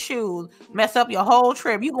busted shoes, mess up your whole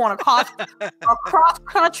trip. You going across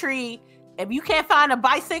country. If you can't find a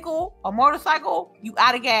bicycle or motorcycle, you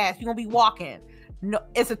out of gas. You're gonna be walking. No,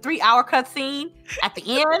 it's a 3-hour cutscene at the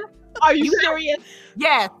end. Are you serious?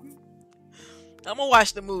 Yes. I'm gonna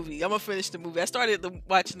watch the movie. I'm gonna finish the movie. I started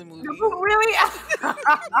watching the movie. Really?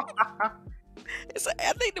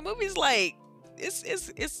 I think the movie's like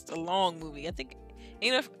it's a long movie. I think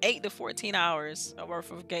 8 to 14 hours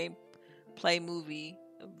worth of game play movie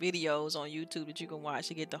videos on YouTube that you can watch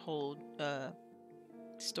to get the whole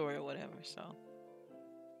story or whatever. So,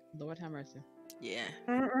 Lord have mercy. yeah,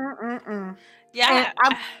 Mm-mm-mm-mm. yeah.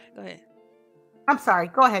 And Go ahead. I'm sorry.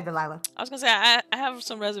 Go ahead, Delilah. I was gonna say I have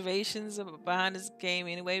some reservations behind this game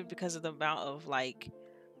anyway because of the amount of like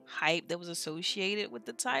hype that was associated with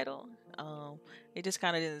the title. It just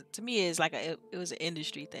kind of to me is like it was an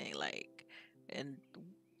industry thing, like, and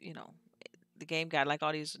you know the game got like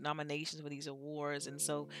all these nominations for these awards, and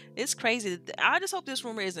so it's crazy. I just hope this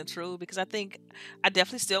rumor isn't true because I think I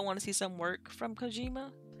definitely still want to see some work from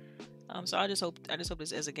Kojima. So I just hope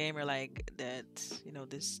this as a gamer like that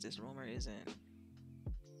this rumor isn't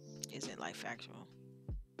like factual.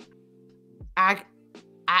 I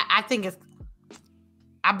think it's.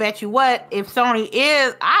 I bet you what, if Sony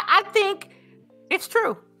is, I think it's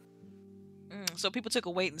true. So people took a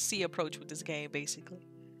wait and see approach with this game, basically.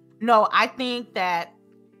 No, I think that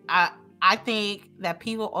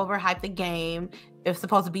people overhype the game. It's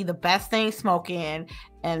supposed to be the best thing smoking,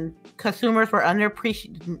 and consumers were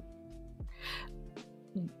underappreciated.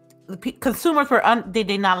 They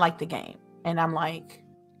did not like the game, and I'm like,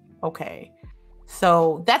 okay.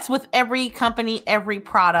 So that's with every company, every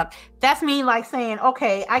product. That's me like saying,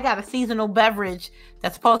 okay, I got a seasonal beverage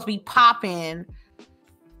that's supposed to be popping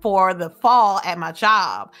for the fall at my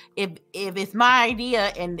job. If it's my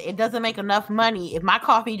idea and it doesn't make enough money, if my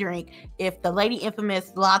coffee drink, if the Lady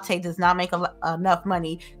Infamous latte does not make enough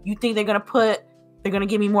money, you think they're gonna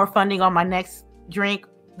give me more funding on my next drink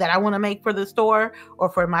that I want to make for the store or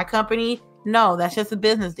for my company? No, that's just a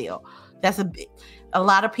business deal. That's a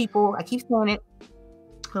lot of people. I keep saying it.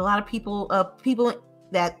 A lot of people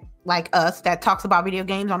that like us that talks about video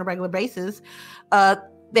games on a regular basis,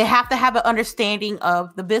 they have to have an understanding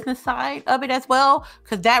of the business side of it as well,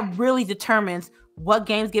 because that really determines what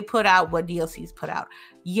games get put out, what DLCs put out.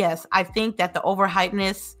 Yes, I think that the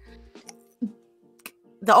overhypeness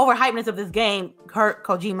of this game hurt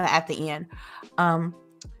Kojima at the end.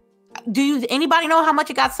 Anybody know how much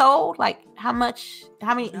it got sold? Like how many?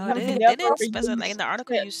 No, they didn't specify in the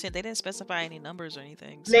article you sent. They didn't specify any numbers or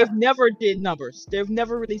anything. So. They've never did numbers. They've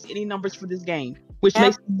never released any numbers for this game, which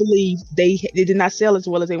makes me believe they did not sell as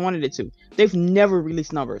well as they wanted it to. They've never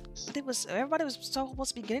released numbers. But everybody was so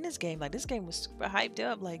supposed to be getting this game. Like this game was super hyped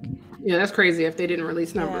up. Like yeah, that's crazy if they didn't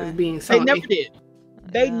release numbers being Sony. They never did.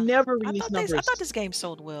 They never released numbers. I thought this game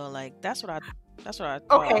sold well. Like that's what I thought.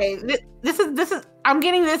 Okay, this is. I'm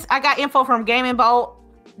getting this. I got info from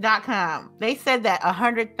GamingBolt.com. They said that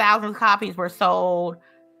 100,000 copies were sold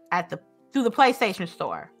through the PlayStation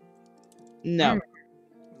Store. No.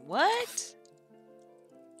 What?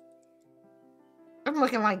 I'm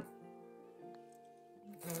looking like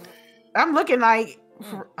 100,000.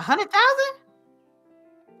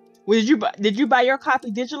 Well, did you buy your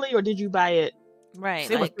copy digitally or did you buy it?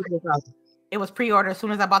 Right. It was pre-order as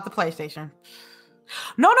soon as I bought the PlayStation.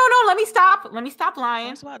 No. Let me stop lying.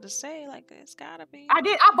 I was about to say, like, it's gotta be. I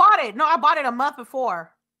bought it. No, I bought it a month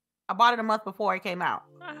before. It came out.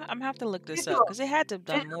 I'm gonna have to look this up because it had to have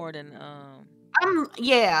done more than.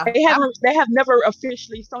 Yeah. Sony has never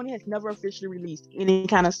officially released any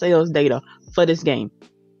kind of sales data for this game.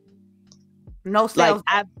 No sales.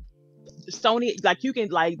 Sony, like you can,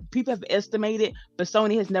 like people have estimated, but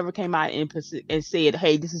Sony has never came out and said,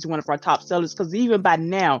 "Hey, this is one of our top sellers." Because even by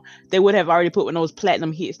now, they would have already put one of those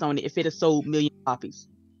platinum hits on it if it had sold million copies.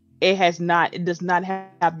 It has not. It does not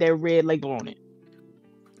have their red label on it.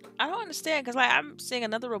 I don't understand because like I'm seeing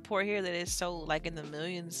another report here that it's sold like in the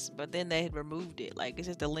millions, but then they had removed it. Like it's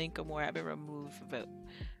just the link or more have been removed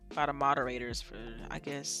by the moderators for. I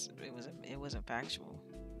guess it wasn't factual.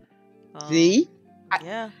 See?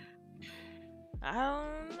 Yeah. I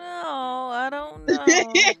don't know.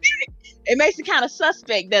 It makes it kind of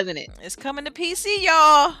suspect, doesn't it? It's coming to PC,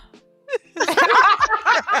 y'all.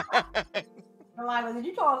 Delilah, did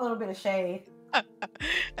you throw a little bit of shade?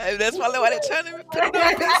 And that's probably why they're trying to put it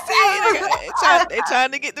on PC. They're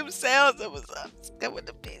trying to get them sales. It was coming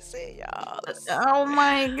to PC, y'all. Oh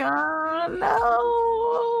my god,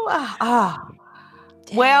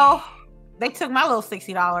 no. Well, they took my little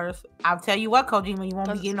 $60. I'll tell you what, Kojima, you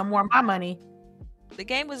won't be getting no more of my money. The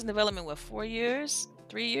game was in development, 4 years?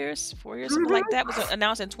 3 years? 4 years? Something like that. Was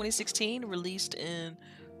announced in 2016, released in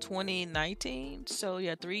 2019. So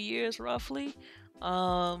yeah, 3 years roughly.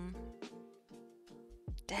 Dang,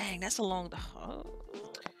 that's a long.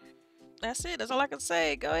 That's it. That's all I can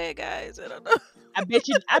say. Go ahead, guys. I don't know. I bet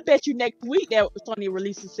you next week that Sony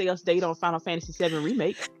releases sales date on Final Fantasy VII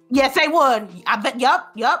Remake. Yes, they would. I bet.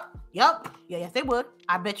 Yup. Yes, they would.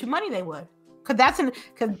 I bet you money they would. Cause that's in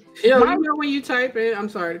cause You know, my- you know when you type in, I'm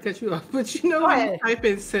sorry to cut you off, but you know Go when you ahead. type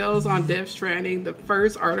in sales on Death Stranding, the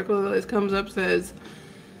first article that comes up says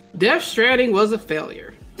Death Stranding was a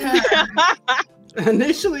failure.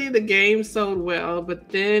 Initially, the game sold well, but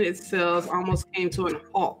then its sales almost came to an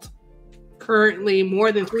halt. Currently,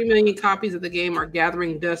 more than 3 million copies of the game are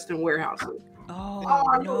gathering dust in warehouses. Oh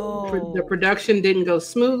no. The production didn't go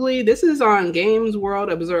smoothly. This is on Games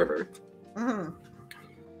World Observer. Mhm.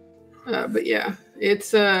 But yeah,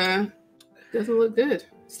 it's doesn't look good.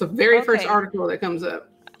 It's the very first Okay. article that comes up.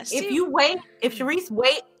 if Sharice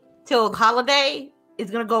wait till holiday,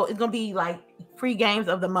 it's gonna be like free games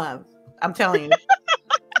of the month. I'm telling you.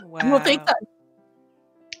 wow. You will think so.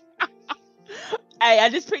 Hey, I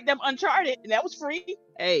just picked up Uncharted, and that was free.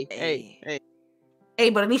 Hey. Hey,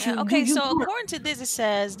 but at least you Okay, you so according to this, it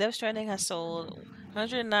says Death Stranding has sold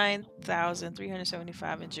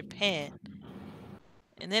 109,375 in Japan,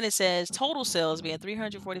 and then it says total sales being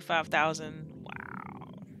 345,000.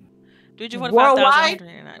 Wow,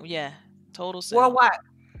 345,199. Yeah, total sales. worldwide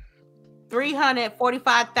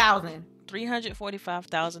 345,000.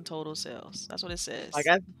 345,000 total sales. That's what it says.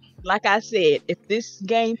 Like I said, if this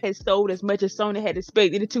game had sold as much as Sony had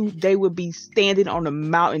expected it to, they would be standing on the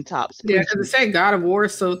mountaintops. Yeah, because it said God of War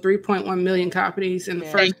sold 3.1 million copies in the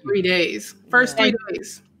Yeah. first 3 days. First Yeah. 3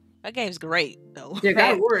 days. That game's great though. Yeah,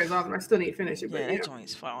 God of War is awesome. I still need to finish it, Yeah, but that yeah.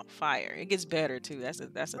 joint's fire. It gets better too. That's a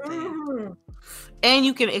thing. Mhm. And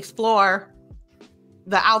you can explore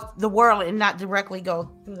the world and not directly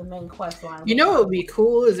go through the main quest line. You know what would be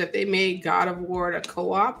cool is if they made God of War a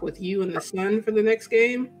co-op with you and the son for the next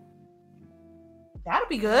game. That'd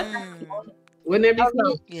be good. Wouldn't that be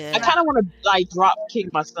cool? Yeah. I kind of want to like drop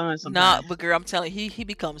kick my son Nah, sometimes. but girl, I'm telling you, he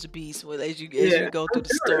becomes a beast as you Yeah, go through the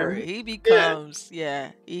for sure. story. He becomes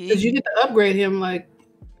Because you get to upgrade him like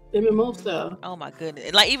MMO style. Oh my goodness.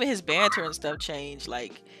 And, like even his banter and stuff change.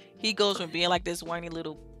 Like he goes from being like this whiny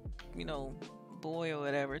little, boy or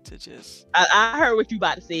whatever to just I heard what you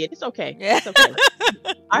about to say. It's okay. yeah. It's okay.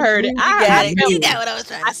 I heard it. You I got it. felt You it. got what I was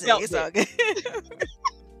trying I to say. felt It's it. all good.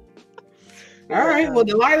 All right. Well,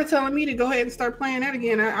 Delilah telling me to go ahead and start playing that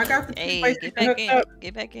again. I got the Hey, PlayStation get back hooked in up. it.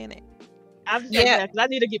 Get back in it. I'm just Yeah. because I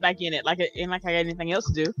need to get back in it. Like I got anything else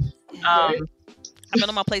to do. I've been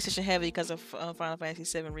on my PlayStation heavy because of Final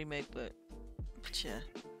Fantasy VII Remake, but yeah.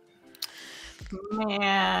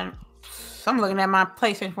 Man, I'm looking at my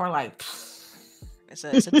PlayStation 4 like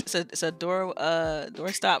It's a door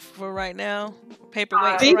stop for right now.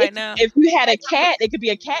 Paperweight See, for right now. If you had a cat, it could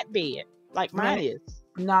be a cat bed, like mine Right. is.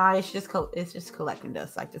 nah, it's just collecting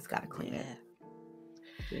dust. I just gotta clean it.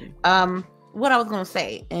 Yeah. What I was gonna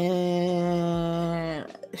say,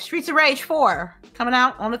 Streets of Rage 4 coming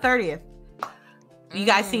out on the 30th. You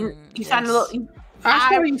guys seen? You signed a little.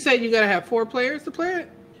 I thought you said you gotta have 4 players to play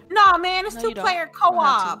it. No, man, it's No, you don't. 2-player You don't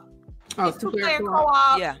have co-op. Oh, It's 2-player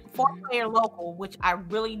co-op. Yeah. 4-player local, which I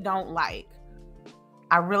really don't like.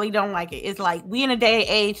 I really don't like it. It's like we in a day and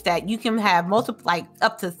age that you can have multiple, like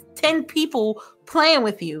up to 10 people playing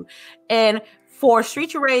with you, and for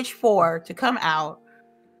Streets of Rage 4 to come out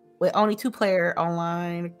with only 2-player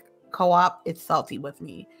online co-op, it's salty with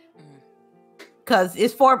me because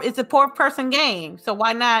it's a 4-person game. So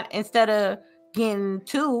why not, instead of getting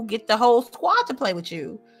 2, get the whole squad to play with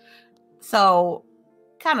you? So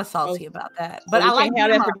kind of salty about that. But So we I like can't have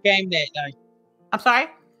that Demo. for game night. Though. I'm sorry.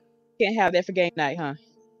 Can't have that for game night, huh?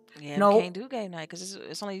 Yeah, Nope. we can't do game night because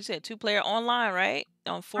it's only, you said 2-player online, right?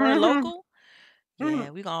 On 4 Mhm. local. Mhm. Yeah,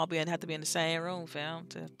 we gonna all have to be in the same room, fam,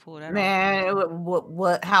 to pull that off. Man,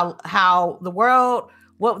 how the world,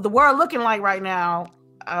 what the world looking like right now?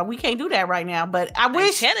 We can't do that right now. But I And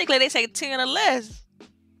wish. technically they say 10 or less.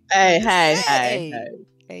 Hey.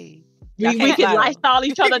 Hey. We can't can lie. lifestyle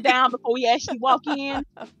each other down before we actually walk in,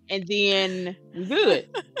 and then we good.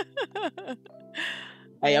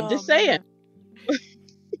 Hey, I'm just Oh, man. saying.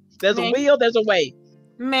 There's a Man. will, there's a way.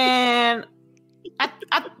 Man,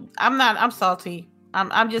 I'm salty.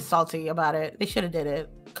 I'm just salty about it. They should have did it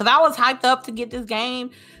because I was hyped up to get this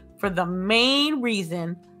game for the main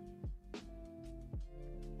reason.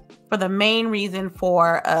 For The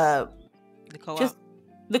co-op. just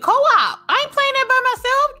the co-op. I ain't playing that by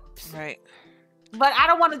myself. Right. But I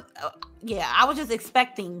don't want to. Yeah, I was just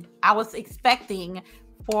expecting. I was expecting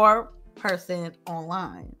 4-person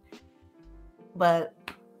online, but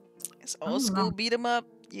It's I don't old school know. beat 'em up.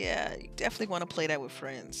 Yeah, you definitely want to play that with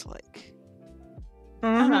friends. Like,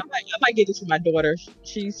 mhm. I might get this for my daughter.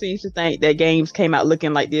 She seems to think that games came out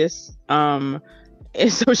looking like this. And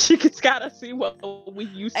so she can kind of see what we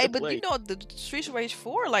used hey, to but play. you know the Streets of Rage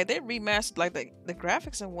 4, like they remastered, like the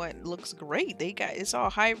graphics and what looks great. They got it's all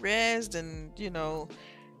high res and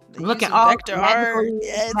They Looking using all vector art. magically,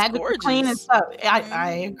 Yeah, it's magically clean and gorgeous. stuff. I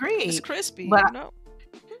Mhm. agree. It's crispy, But you know.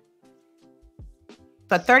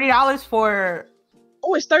 but $30 for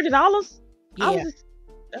Oh, it's $30. I was yeah.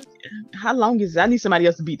 just, how long is it? I need somebody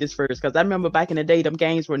else to beat this first because I remember back in the day, them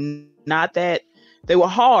games were not that. They were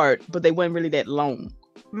hard, but they weren't really that long.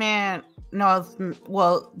 Man, no,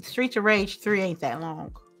 well, Streets of Rage 3 ain't that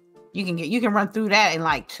long. You can run through that in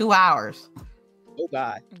like 2 hours. Oh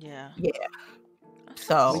God, Yeah.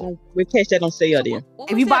 So we'll catch that on sale So then. what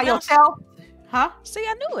if was you the buy announcement? yourself, huh? See,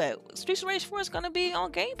 I knew it. Streets of Rage 4 is gonna be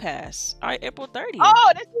on Game Pass. All right, April 30th.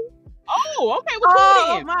 Oh, that's okay. Well, Oh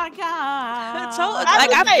cool then. my god. So, I like,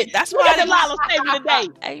 was saying, that's look why I at didn't. Delilah saving the day.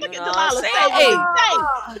 Hey, you Look know at what I'm Delilah saying? saving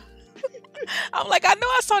the day. I'm like, I know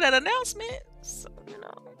I saw that announcement. So, you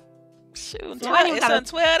know, shoot, So I ain't it's gotta- on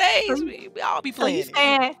 12 days. so- We all be So you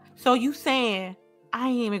playing. saying I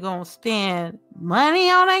ain't even gonna spend money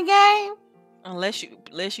on that game? Unless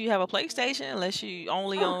you have a PlayStation, unless you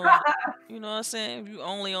only on, you know what I'm saying? If you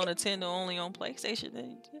only on Nintendo, only on PlayStation,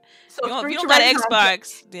 then So if you Streets don't of got Rage an has-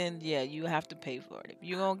 Xbox, then yeah, you have to pay for it. If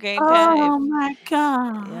you on Game Pass, Oh my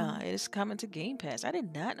god. yeah, it's coming to Game Pass. I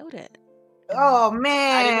did not know that. Oh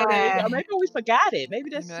I didn't know man. that. Or maybe we forgot it. Maybe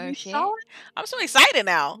You that's know what I'm we saying? saw it. I'm so excited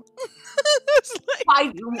now. It's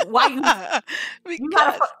like- Why you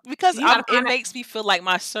gotta because you gotta it find out- makes me feel like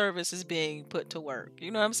my service is being put to work.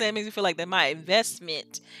 You know what I'm saying? It makes me feel like that my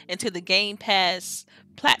investment into the Game Pass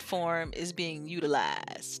platform is being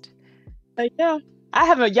utilized. Like, yeah, I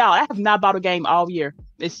have not bought a game all year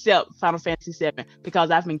except Final Fantasy VII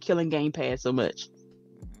because I've been killing Game Pass so much.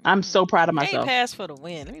 I'm so proud of Game myself. Pass for the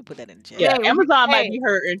win. Let me put that in chat. Yeah, Hey, Amazon might hey. be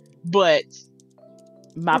hurting, but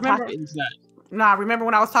my Remember- pocket is not. Nah, remember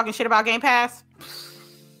when I was talking shit about Game Pass?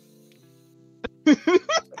 See,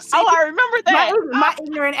 Oh, I remember that. My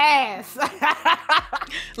ignorant ass.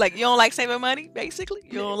 like you don't like saving money, basically.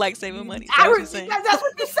 You don't like saving money. Is that I what re- you're saying? that's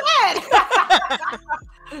what you said.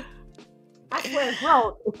 I swear it's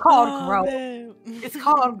growth. It's called Oh, growth. man. It's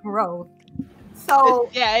called growth. So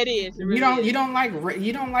Yeah, it is. It really You don't is.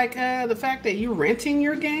 you don't like the fact that you renting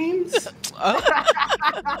your games?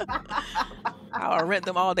 I'll rent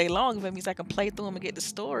them all day long if it means I can play through them and get the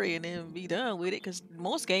story and then be done with it. Because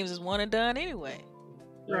most games is one and done anyway.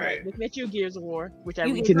 Right. Looking at you, Gears of War, which I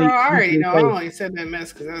You- recently. Girl, I already know. I recently only said that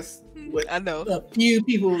mess because that's what I know. a few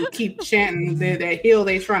people keep chanting that hill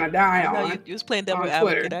they trying to die I know on. you was playing devil on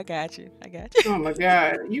advocate. Twitter. I got you. I got you. Oh my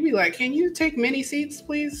god! You be like, can you take many seats,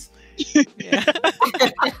 please? Yeah.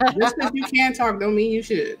 Just because you can talk, don't mean you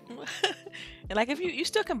should. And like if you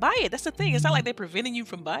still can buy it. That's the thing. It's not like they're preventing you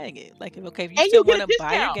from buying it. Like if you And still you get a want to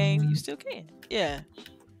buy your discount. game, you still can. Yeah.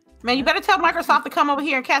 man, you better tell Microsoft to come over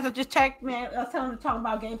here and cast just check, man. I was telling them to talk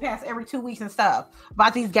about Game Pass every 2 weeks and stuff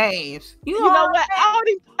about these games. You You know what? I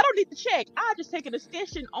don't need to check. I just take an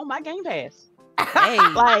extension on my Game Pass. Hey,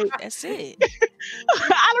 Like that's it.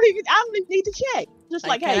 I don't even need to check. Just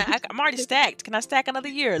like, can hey, I'm already stacked. Can I stack another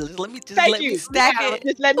year? Let me Thank let me you. stack Yeah, it.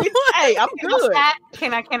 just let me. Hey, I'm Can I good. stack?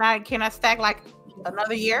 Can I stack like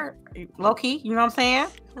another year? Low key, you know what I'm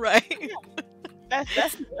Right. That's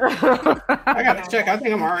saying? I got to check. I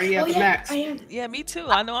think I'm already at the max. Yeah, me too.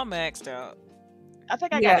 I know I'm maxed out. I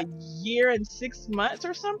think I Yeah. got a year and 6 months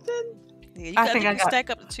or something. Yeah, you I got, think you I can got- stack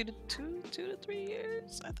up to two to 3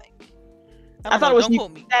 years. I think. I thought it was Don't you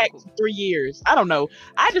quote me. stacked Don't quote me. 3 years. I don't know.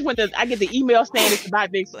 I just I get the email saying it's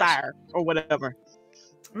about to expire or whatever.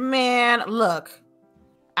 Man, look,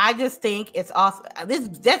 I just think it's awesome. I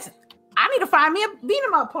need to find me a beat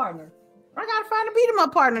 'em up partner. I gotta find a beat 'em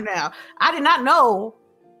up partner now. I did not know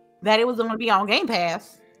that it was going to be on Game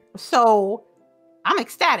Pass, so I'm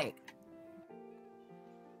ecstatic.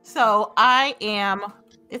 So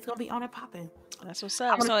it's gonna be on and popping. That's what's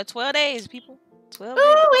up. So 12 days, people. 12 days.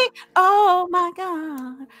 Ooh, oh my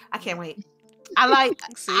god, I can't wait. I like.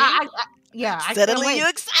 See? I can't Suddenly wait. you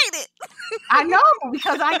excited. I know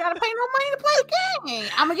because I ain't gotta pay no money to play the game.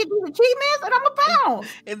 I'm gonna get these achievements and I'm gonna bounce.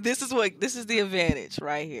 And this is the advantage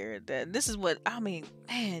right here. That this is what I mean,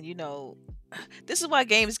 man, you know, this is why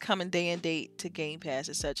games coming day and date to Game Pass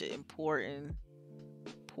is such an important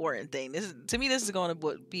thing. This is going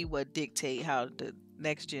to be what dictate how the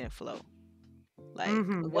next gen flow. Like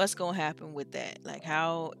Mhm. what's going to happen with that? Like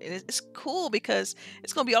how it's cool because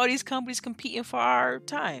it's going to be all these companies competing for our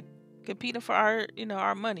time, competing for our, you know,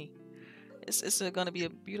 our money. It's going to be a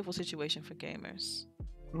beautiful situation for gamers.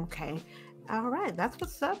 Okay. All right. That's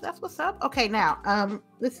what's up. That's what's up. Okay. Now,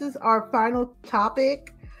 this is our final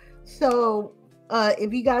topic. So,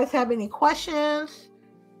 if you guys have any questions,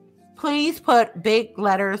 please put big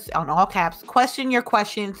letters on all caps. Question your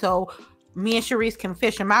question so me and Sharice can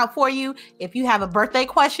fish them out for you. If you have a birthday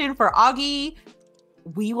question for Augie,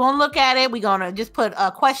 we won't look at it. We're gonna just put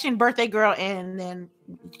a question birthday girl, and then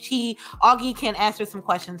Augie can answer some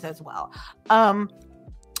questions as well.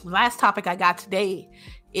 Last topic I got today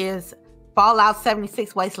is Fallout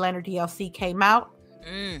 76 Wastelander DLC came out.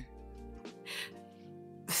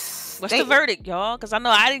 What's the verdict, y'all? Because I know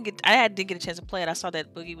I didn't get a chance to play it. I saw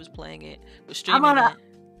that Boogie was playing it, was streaming it.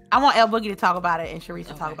 I want El Boogie to talk about it and Sharice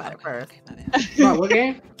to talk about it first. What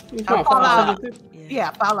game? Fallout. Yeah,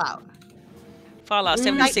 Fallout. Fallout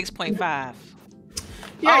 76.5.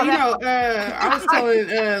 Yeah, I was telling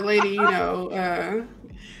lady,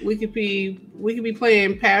 we could be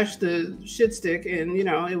playing Pass the Shit Stick, and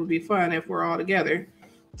it would be fun if we're all together.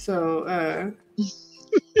 So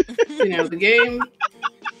the game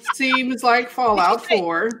seems like Fallout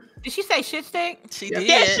 4. Did she say shit stick? She did.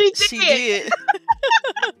 Yes, she did.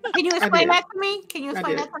 Can you explain that to me?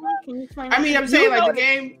 I mean, I'm saying like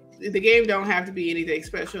the game don't have to be anything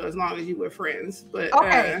special as long as you were friends. But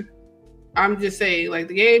okay. I'm just saying, like,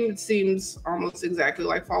 the game seems almost exactly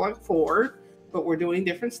like Fallout 4, but we're doing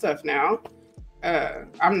different stuff now.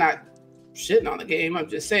 I'm not shitting on the game. I'm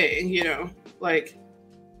just saying, like,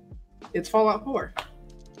 it's Fallout 4.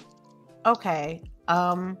 Okay.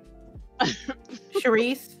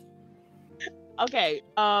 Sharice? Okay.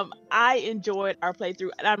 I enjoyed our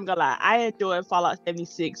playthrough. And I'm gonna lie, I enjoyed Fallout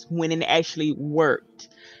 76 when it actually worked.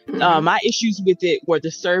 My issues with it were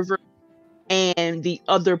the server and the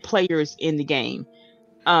other players in the game.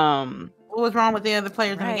 What was wrong with the other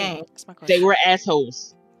players in the game? They were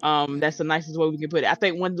assholes. That's the nicest way we can put it. I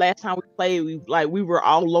think last time we played, we were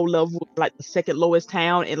all low level, like the second lowest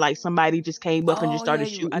town, and like somebody just came up and just started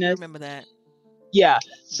shooting us. I remember that. Yeah.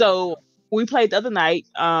 So we played the other night.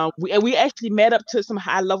 We actually met up to some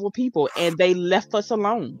high level people, and they left us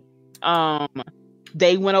alone.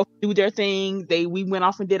 They went off to do their thing. We went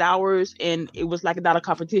off and did ours, and it was like not a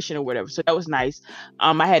competition or whatever. So that was nice.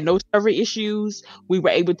 I had no server issues. We were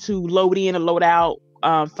able to load in and load out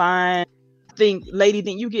fine. I think, lady,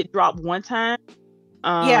 didn't you get dropped one time?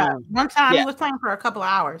 One time. He was playing for a couple of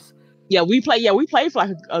hours. Yeah, we played for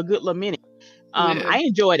like a good little minute. I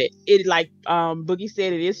enjoyed it. It like Boogie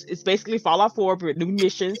said, it's basically Fallout 4 but new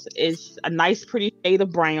missions. It's a nice pretty shade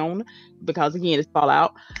of brown because again it's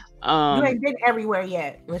Fallout. You ain't been everywhere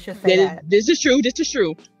yet. Let's just say that. This is true. The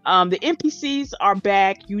NPCs are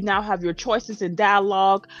back. You now have your choices in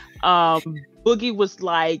dialogue. Boogie was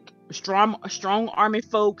like strong army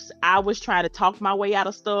folks. I was trying to talk my way out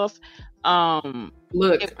of stuff.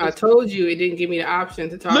 Look, I told you it didn't give me the option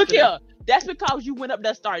to talk. Look here. That's because you went up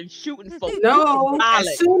there and started shooting folks. No,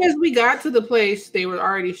 as soon as we got to the place, they were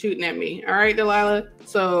already shooting at me. All right, Delilah.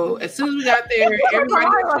 So as soon as we got there, everybody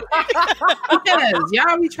was because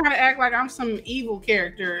y'all be trying to act like I'm some evil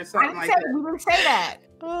character or something like that. We didn't say that.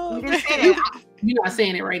 We didn't say that. You're not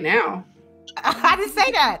saying it right now. I didn't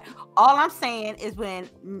say that. All I'm saying is when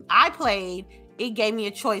I played, it gave me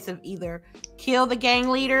a choice of either kill the gang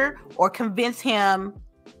leader or convince him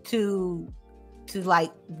to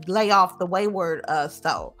like lay off the wayward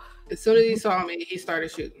stove. As soon as he saw me, he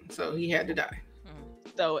started shooting, so he had to die.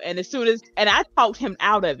 So and I talked him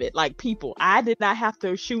out of it. Like people, I did not have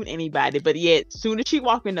to shoot anybody, but yet as soon as she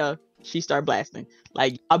walked in there, she started blasting.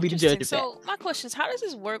 Like I'll be the judge of that. So my question is, how does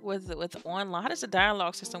this work with online? How does the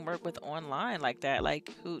dialogue system work with online like that?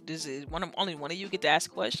 Like who does it? Only one of you get to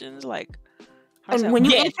ask questions? Like and when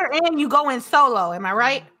you enter in, you go in solo. Am I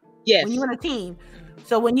right? Yes. When you're in a team.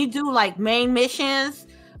 So when you do like main missions,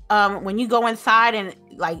 when you go inside and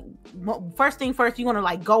like first thing first, you're gonna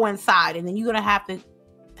like go inside, and then you're gonna have to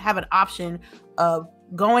have an option of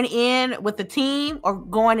going in with the team or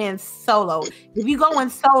going in solo. If you go in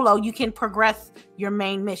solo, you can progress your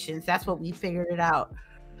main missions. That's what we figured it out.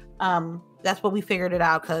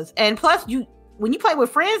 Cause and plus when you play with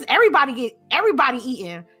friends, everybody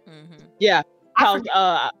eating. Mm-hmm. Yeah.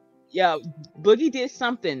 Yeah, Boogie did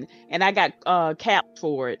something, and I got capped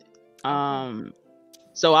for it.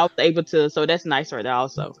 So I was able to. So that's nice right there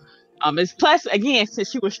also. It's plus again, since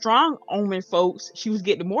she was strong arming folks, she was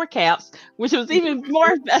getting more caps, which was even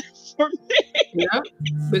more better for me. Yeah,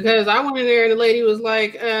 because I went in there and the lady was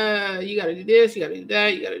like, "You got to do this, you got to do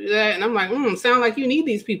that, you got to do that," and I'm like, "Sound like you need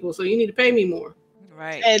these people, so you need to pay me more."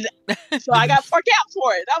 Right. And so I got more caps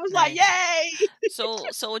for it. I was like, "Yay!" So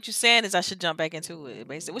what you're saying is I should jump back into it.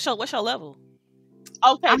 Basically, what's your level?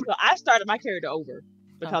 Okay, so I started my character over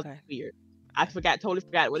because it's weird. I totally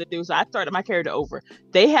forgot what to do. So I started my character over.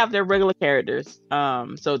 They have their regular characters,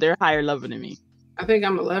 so they're higher level than me. I think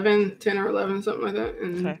I'm 10 or 11, something like that.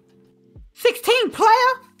 And... Okay. 16 player.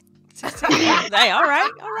 Hey, all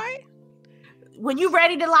right. when you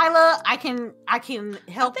ready, Delilah, I can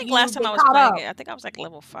help I think you last time get I was caught playing up. it, I think I was like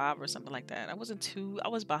level 5 or something like that. I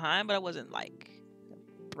was behind, but I wasn't like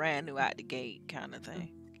brand new out the gate kind of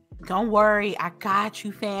thing. Don't worry, I got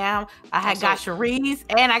you, fam. I had Also- got Sharice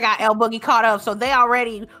and I got El Boogie caught up, so they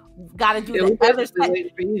already got to do Yeah, the we other definitely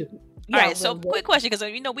waiting for you. All right, so quick question, because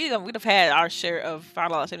we'd have had our share of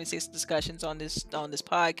Fallout 76 discussions on this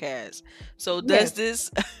podcast. So does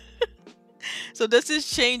this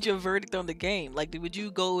change your verdict on the game? Like, would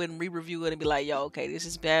you go and re-review it and be like, "Yo, okay, this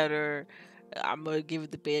is better. I'm gonna give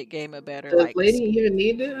it the game a better." Does Like, lady even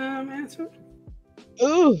need to answer?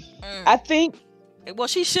 Ooh, I think. Well,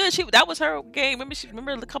 she should. That was her game.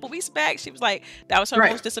 Remember a couple weeks back, she was like, that was her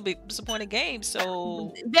most disappointing game.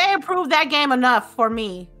 So they improved that game enough for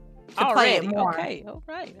me to play it more. Okay, all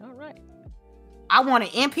right. I wanted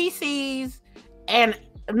NPCs, and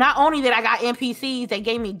not only did I got NPCs, they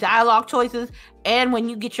gave me dialogue choices, and when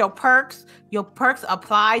you get your perks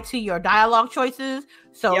apply to your dialogue choices.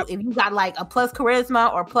 So if you got like a plus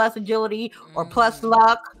charisma or plus agility or plus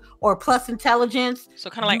luck or plus intelligence, so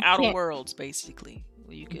kind of like Outer Worlds, basically,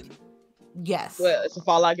 where you can. Yes. Well, it's a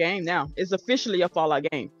Fallout game now. It's officially a Fallout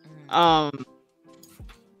game.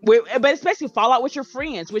 But it's basically Fallout with your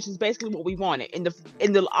friends, which is basically what we wanted. In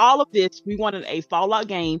the all of this, we wanted a Fallout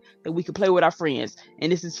game that we could play with our friends,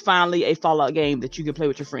 and this is finally a Fallout game that you can play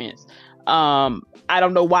with your friends. I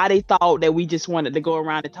don't know why they thought that we just wanted to go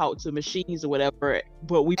around and talk to machines or whatever,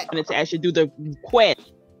 but we wanted to actually do the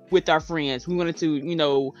quest with our friends. We wanted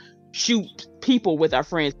to, shoot people with our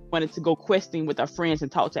friends. We wanted to go questing with our friends and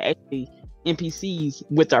talk to actually NPCs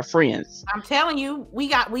with our friends. I'm telling you,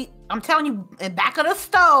 I'm telling you, in back of the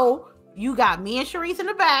stove, you got me and Sharice in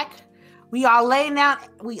the back. We all laying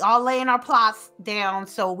our plots down.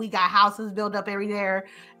 So we got houses built up everywhere,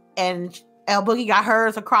 and El Boogie got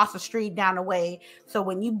hers across the street down the way. So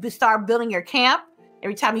when you start building your camp,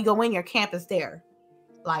 every time you go in, your camp is there.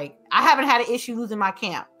 Like, I haven't had an issue losing my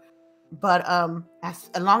camp, but as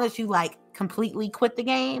long as you like completely quit the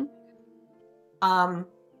game, I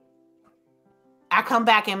come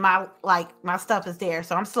back and my stuff is there.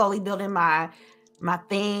 So I'm slowly building my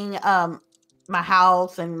thing, my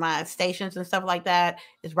house and my stations and stuff like that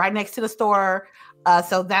is right next to the store.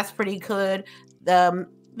 So that's pretty good.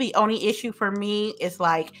 The only issue for me is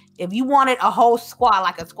like, if you wanted a whole squad,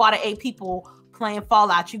 like a squad of 8 people playing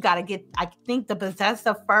Fallout, you got to get, I think, the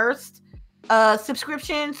Bethesda first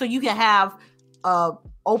subscription, so you can have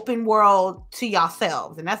open world to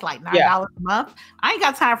yourselves, and that's like $9 a month. I ain't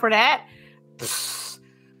got time for that.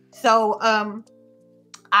 So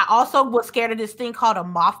I also was scared of this thing called a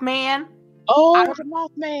Mothman. The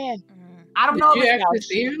Mothman. I don't know. Did you actually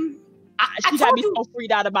see him? She got me so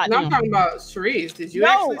freaked out about I'm talking about Sharice. Did you?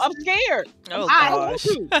 No, I'm scared. Oh gosh!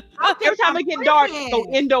 Every time it get dark, go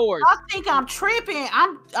indoors. I think I'm tripping.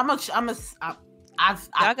 I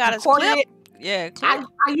got a clip. Yeah, clip.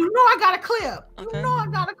 I got a clip. Okay. You know I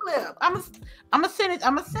got a clip. I'm gonna send it.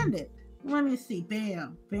 I'm gonna send it. Let me see.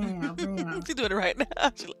 Bam, bam, bam. She's doing it right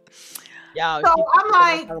now. Y'all, so I'm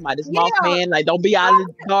like, talking about this Mothman, like, don't be out in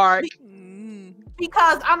the dark.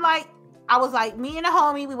 Because I was like, me and the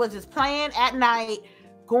homie, we was just playing at night,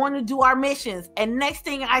 going to do our missions, and next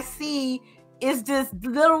thing I see is this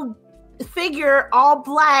little figure, all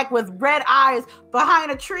black with red eyes,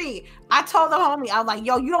 behind a tree. I told the homie, I was like,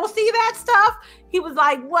 yo, you don't see that stuff? He was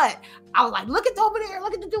like, what? I was like, look at over there,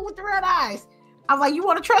 look at the dude with the red eyes. I was like, you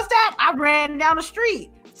want to trust that? I ran down the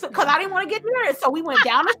street because I didn't want to get near it. So we went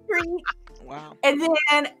down the street. Wow. And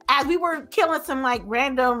then as we were killing some like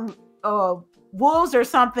random wolves or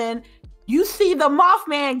something, you see the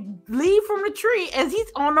Mothman leave from the tree as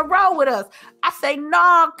he's on the road with us. I say,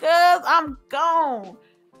 no, cuz I'm gone.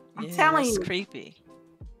 I'm telling you. It's creepy.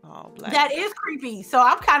 Oh, black. That is creepy. So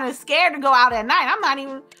I'm kind of scared to go out at night. I'm not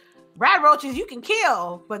even... Rat roaches you can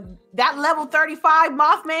kill, but that level 35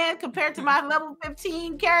 Mothman compared to my level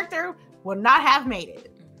 15 character would not have made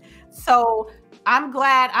it. So I'm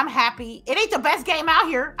glad, I'm happy. It ain't the best game out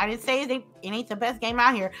here. I didn't say it ain't the best game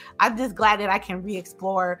out here. I'm just glad that I can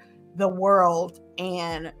re-explore the world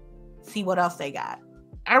and see what else they got.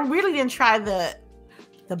 I really didn't try the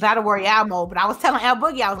Battle Royale mode, but I was telling El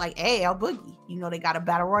Boogie, I was like, hey, El Boogie, you know they got a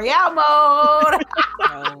Battle Royale mode.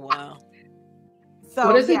 Oh, wow. So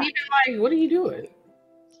what is it even like? What are you doing?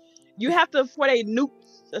 You have to, before they nuke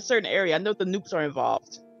a certain area, I know the nukes are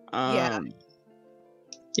involved. Yeah.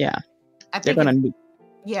 I think they're gonna nuke.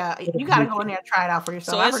 Yeah, you gotta go in there and try it out for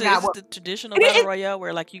yourself. So I forgot what the traditional Battle Royale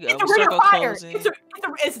where like you it's a circle fire. closing. It's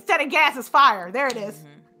instead of gas, it's fire. There it is.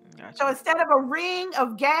 Mm-hmm. Gotcha. So instead of a ring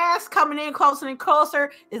of gas coming in closer and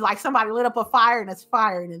closer, it's like somebody lit up a fire and it's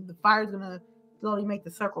fire, and the fire's gonna slowly make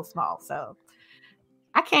the circle small. So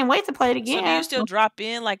I can't wait to play it So do you again. still drop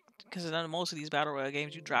in like? Because in most of these battle royale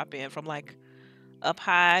games, you drop in from like up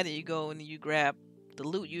high, then you go and you grab the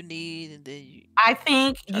loot you need, and then you I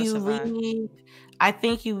think try to you survive. leave. I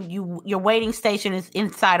think your waiting station is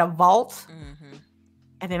inside a vault, Mm-hmm.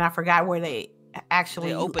 and then I forgot where they actually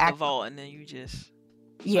They you open the act- vault, and then you just. So,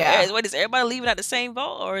 Yeah, wait, is everybody leaving at the same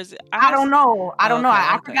vault, or is it? I don't know. I don't know. Okay,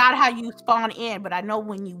 I okay. forgot how you spawn in, but I know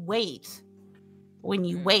when you wait,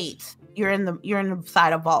 you're in the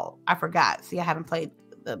side of vault. I forgot. See, I haven't played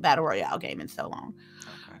the battle royale game in so long.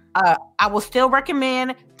 Okay. I will still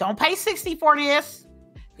recommend don't pay $60 for this.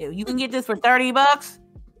 If you can get this for $30,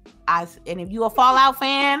 and if you a Fallout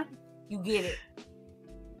fan, you get it.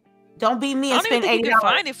 Don't be me I and don't even spend think you can $80.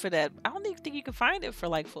 find it for that. I don't even think you can find it for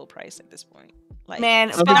like full price at this point. Like, Man,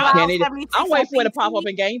 Okay, Fallout can it- 76 I'm waiting for it to on pop up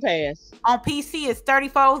in Game Pass. On PC is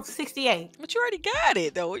 $34.68. but you already got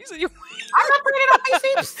it though. You said you. I'm not putting it on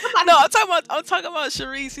PC. Somebody- No, I'm talking about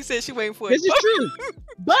Sharice. He said she waiting for it. This is true.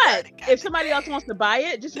 But Already got if it. somebody else wants to buy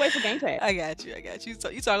it, just wait for Game Pass. I got you.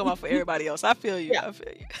 You talking about for everybody else. I feel you. Yeah. I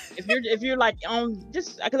feel you. If you're like on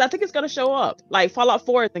just because I think it's gonna show up. Like Fallout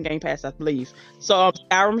 4 is in Game Pass, I believe. So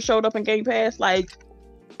Skyrim showed up in Game Pass. Like,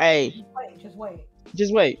 hey, Just wait.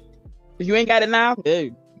 just wait. If you ain't got it now,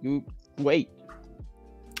 dude, you wait.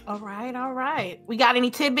 All right. We got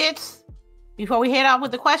any tidbits before we head out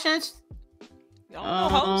with the questions? Y'all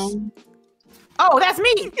know host. Oh, that's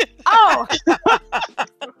me. Oh,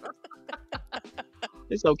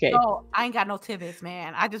 It's okay. no, I ain't got no tidbits,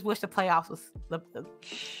 man. I just wish the playoffs was the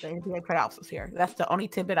NBA playoffs was here. That's the only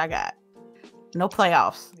tidbit I got. No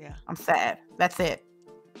playoffs. Yeah. I'm sad. That's it.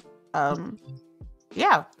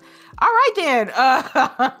 Yeah. All right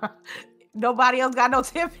then. Nobody else got no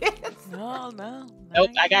tidbits. No. Nope,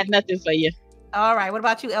 I got nothing for you. All right. What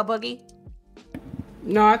about you, El Boogie?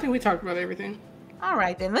 No, I think we talked about everything. All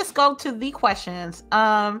right then. Let's go to the questions.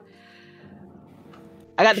 I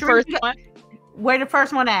got the Sheree, first you got- one. Where the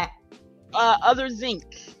first one at? Other Zinc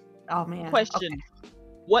Oh man. question.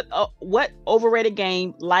 Okay. What overrated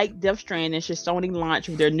game like Death Stranding should Sony launch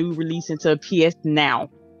with their new release into PS Now?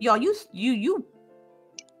 Yo, you.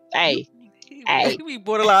 Hey, Hey. We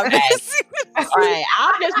borderline. Hey. all right.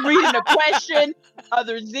 I'm just reading the question.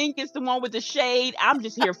 Other Zinc is the one with the shade. I'm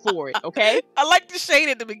just here for it. Okay. I like the shade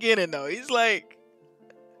at the beginning though. He's like,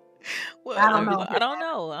 well, I don't know. I don't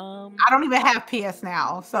know. I don't even have PS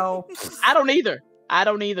now, so I don't either.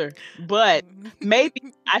 But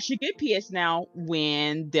maybe I should get PS Now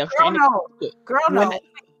when Death girl Stranding. no. Girl When- no.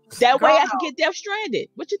 That way Girl, I can no. get Death Stranded.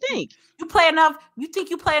 What you think? You play enough. You think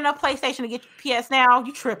you play enough PlayStation to get PS now?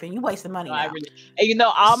 You tripping? You wasting money. No, I now. really, and you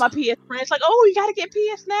know, all my PS friends like, oh, you gotta get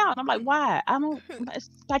PS Now, and I'm like, why? I don't.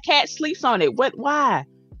 My cat sleeps on it. What? Why?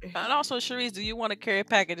 And also, Sharice, do you want to carry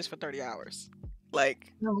packages for 30 hours?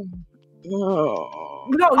 Like, No. No,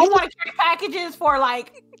 you want to carry packages for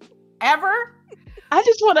like ever? I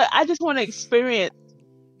just wanna experience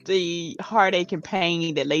the heartache and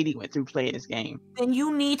pain that Lady went through playing this game. Then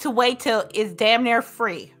you need to wait till it's damn near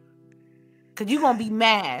free, cause you're gonna be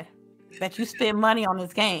mad that you spend money on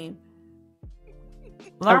this game.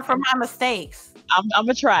 Learn Okay. from my mistakes. I'm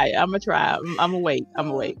gonna try. I'm gonna wait. I'm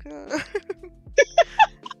gonna wait. God.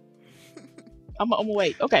 I'm gonna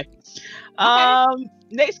wait. Okay.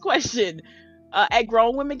 Next question. At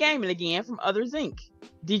Grown Women Gaming again from Other Zinc.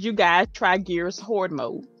 Did you guys try Gears Horde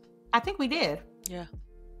mode? I think we did. Yeah.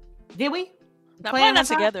 Did we? Not Playing playing that one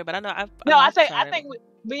time? together, but I know I've. No, I I've think tried it.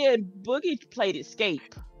 me and Boogie played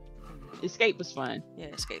Escape. Escape was fun. Yeah,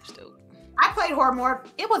 Escape's dope. I played Horde Mode.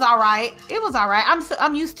 It was all right.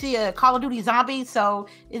 I'm used to Call of Duty Zombies, so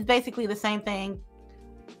it's basically the same thing.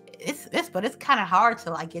 But it's kind of hard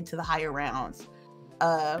to like get to the higher rounds.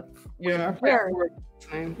 Yeah, I Very-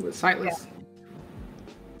 played with Sightless.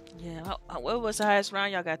 Yeah. What was the highest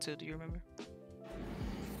round y'all got to? Do you remember?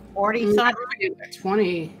 40 I something. did like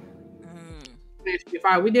 20. Mm,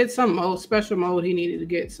 25. We did some special mode he needed to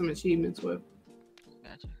get some achievements with.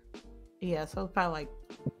 gotcha. Yeah, so it's probably like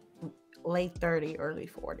late 30, early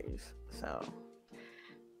 40s. So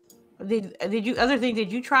did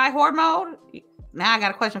you try Horde Mode? Now I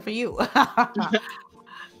got a question for you.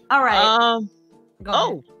 All right. Go ahead.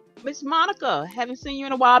 Oh, Miss Monica, haven't seen you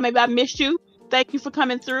in a while. Maybe I missed you. Thank you for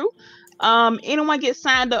coming through. Anyone get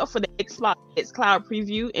signed up for the Xbox xCloud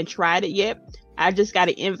preview and tried it yet? I just got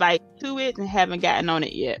an invite to it and haven't gotten on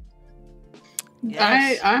it yet.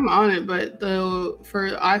 Yes. I'm on it, but for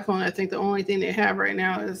iPhone, I think the only thing they have right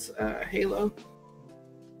now is Halo.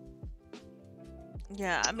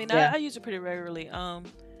 Yeah, I mean, Yeah. I use it pretty regularly.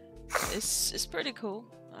 It's pretty cool.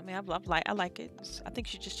 I mean, I like it. I think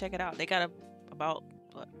you should just check it out. They got about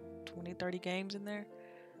what 20, 30 games in there.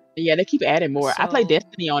 Yeah, they keep adding more. I play So-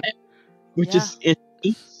 Destiny on it, which Yeah.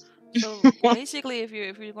 is So basically, if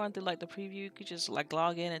you're going through like the preview, you could just like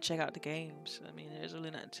log in and check out the games. I mean, there's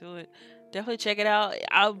really nothing to it. Definitely check it out.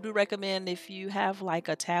 I do recommend if you have like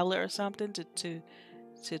a tablet or something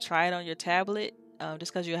to try it on your tablet,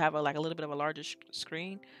 just because you have a little bit of a larger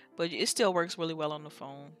screen, but it still works really well on the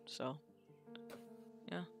phone. So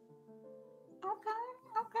Okay.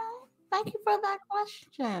 Thank you for that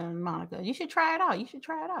question, Monica. You should try it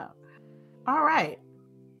out. All right.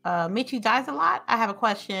 Michi dies a lot. I have a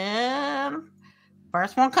question.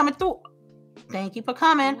 First one coming through. Thank you for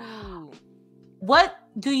coming. Ooh. What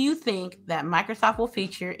do you think that Microsoft will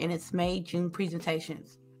feature in its May, June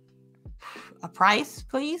presentations? A price,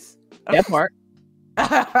 please? that part.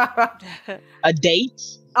 A date.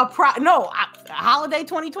 A holiday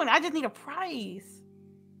 2020. I just need a price.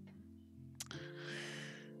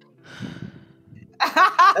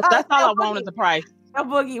 That's all I want is a price. Yo,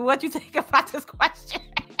 Boogie, what you think about this question?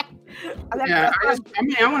 Yeah, I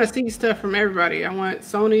want to see stuff from everybody. I want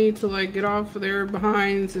Sony to like get off of their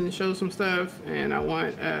behinds and show some stuff, and I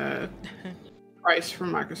want price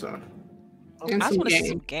from Microsoft. And I just some want to see games.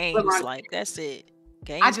 some games. Like that's it.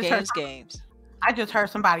 Games. I just heard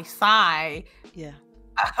somebody sigh. Yeah.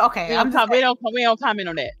 Okay, We don't comment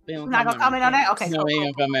on that. We're not gonna comment on that. Okay, No, we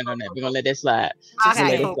ain't gonna comment on that. We're gonna let that slide.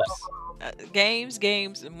 Okay. Games,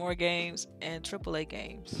 and more games, and AAA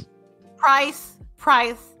games. Price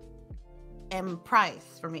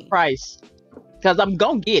for me. Price, because I'm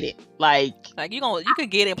gonna get it. Like you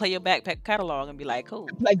could get it and play your backpack catalog and be like, cool.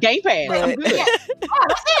 Like Game Pass. I'm But- good. Oh,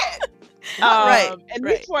 that's it. Right, At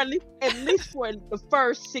right. least for the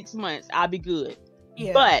first 6 months, I'll be good.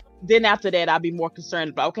 Yeah. But then after that, I'll be more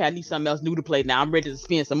concerned about, okay, I need something else new to play now. I'm ready to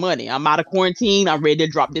spend some money. I'm out of quarantine. I'm ready to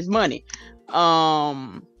drop this money.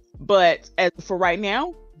 But as for right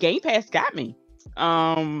now, Game Pass got me.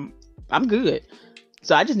 I'm good.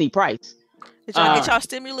 So I just need price. Did y'all get y'all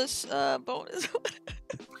stimulus bonus?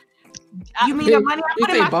 You mean the money I You put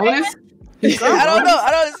in say my bonus? savings? I don't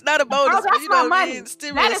know. It's not a bonus. Oh, but that's you know my what I money. mean?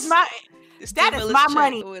 Stimulus, That is my stimulus my check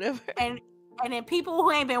money. or whatever. and then people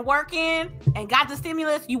who ain't been working and got the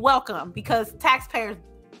stimulus, you welcome, because taxpayer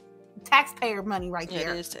money right Yeah,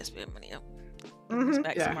 there. it is taxpayer money. Yep. Mhm. It's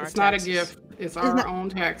back from Yeah, our it's not a taxes. gift. It's our own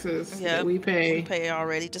taxes that we We pay. pay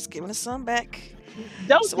already. Just giving us some back.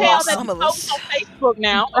 Don't So, tell well, that some to of folks us. on Facebook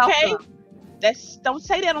now, okay? Welcome. Don't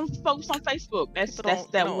say that on folks on Facebook. People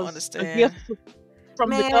don't Was understand. a gift from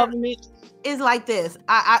the Man. government. It's like this.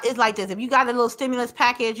 It's like this. If you got a little stimulus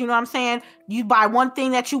package, you know what I'm saying? You buy one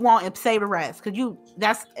thing that you want and save the rest.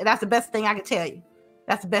 That's the best thing I can tell you.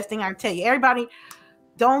 That's the best thing I can tell you. Everybody,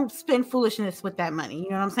 don't spend foolishness with that money. You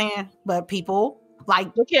know what I'm saying? But people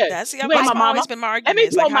like Look here. That's You ain't my mama. always been my Let argument. me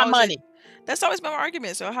It's blow like, my how is money. That's always been my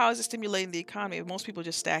argument. So how is it stimulating the economy if most people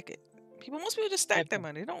just stack it? Most people just stack their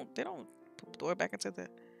money. They don't throw it back into the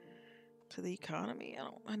economy.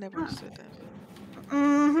 I never understood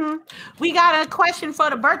that. We got a question for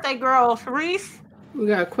the birthday girl, Sharice. We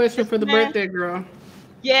got a question for the Ma'am. birthday girl.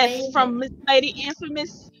 Yes, from Miss Lady and from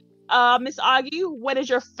Miss Augie. What is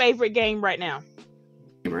your favorite game right now?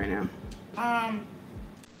 Right now.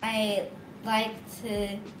 I like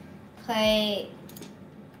to play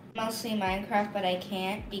mostly Minecraft, but I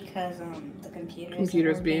can't because the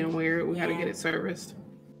Computer's being weird. We gotta Yeah. get it serviced.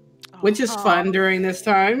 Which is fun during this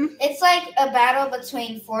time. It's like a battle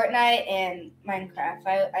between Fortnite and Minecraft.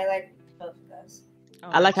 I like both of those.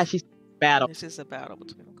 I like how she's battle. This is a battle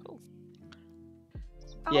between them. Cool.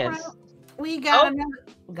 Yes. All right. We got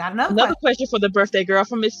another Another question for the birthday girl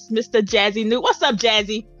from Mr. Jazzy New. What's up,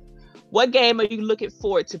 Jazzy? What game are you looking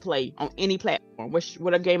forward to play on any platform?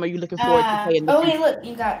 What game are you looking forward to play in the future? Wait, look,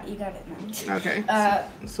 you got it now. Okay.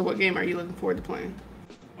 So what game are you looking forward to playing?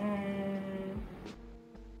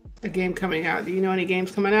 A game coming out. Do you know any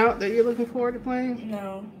games coming out that you're looking forward to playing?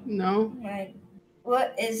 No. No? Like,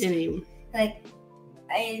 what is Any? like?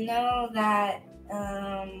 I know that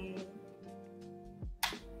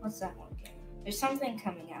what's that one game? There's something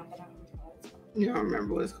coming out, but I don't know what it's called. You don't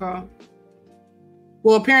remember what it's called?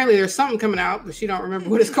 Well, apparently there's something coming out, but she don't remember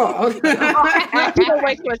what it's called. She's gonna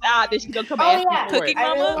wait till it's out, then she's gonna come Oh ask yeah, you for Cooking it.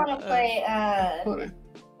 I really Mama? want to play. Hold on.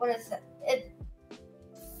 What is it?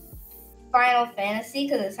 Final Fantasy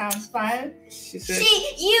because it sounds fun. She said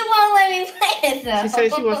You won't let me play it though. she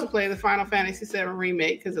said she wants to play the Final Fantasy VII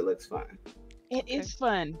remake because it looks fun. It is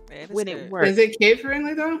fun Man, it's when good. it works. Is it kid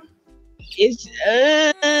friendly though? It's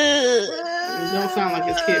It don't sound like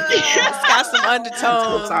it's kid friendly. It's got some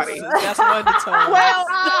undertones. Sorry. It's got some undertones. well,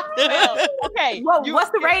 okay. Whoa, You-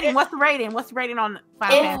 what's the rating? What's the rating on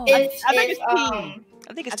Final Fantasy? It's I think it's um,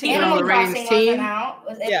 I think it's I team. think Animal Animal ratings Crossing team? wasn't out.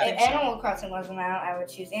 If, Yeah. if Animal Crossing wasn't out, I would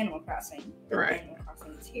choose Animal Crossing. But Right. Animal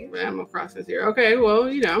Crossing is here. Animal Crossing's here. Okay,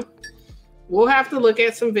 well, we'll have to look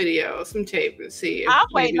at some videos, some tape, and see if I'm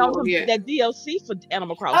maybe waiting on we'll get. that DLC for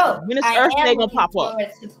Animal Crossing. Oh, When it's I Earth am Day gonna looking pop up.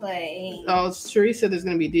 forward to play. Oh, Teresa, there's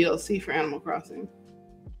going to be DLC for Animal Crossing.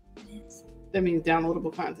 That means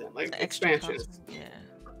downloadable content, like Extra expansions. content.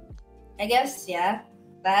 Yeah. I guess, yeah.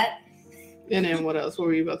 That. And then what else? What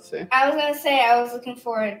were you about to say? I was gonna say I was looking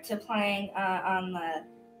forward to playing on the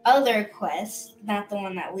other quest, not the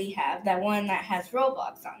one that we have, that one that has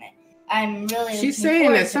Roblox on it. I'm really. She's looking saying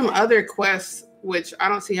forward that to some other quests, which I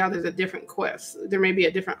don't see how there's a different quest. There may be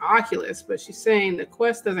a different Oculus, but she's saying the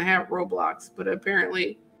quest doesn't have Roblox, but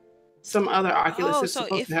apparently some other Oculus Oh, is so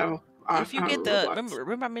supposed to have. If you get the Roblox.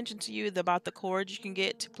 remember I mentioned to you about the cord you can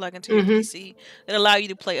get to plug into your Mhm. PC that allow you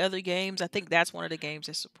to play other games. I think that's one of the games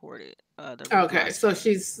that supported. Okay, so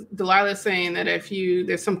Delilah's saying that if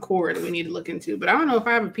there's some cord that we need to look into, but I don't know if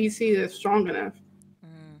I have a PC that's strong enough.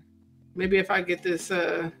 Maybe if I get this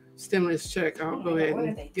stimulus check, I'll go ahead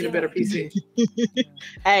and get a better PC.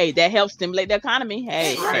 Hey, that helps stimulate the economy.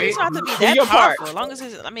 Hey, Right. It doesn't have to be Do that your part. powerful. As long as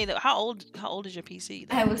it's, I mean, how old is your PC?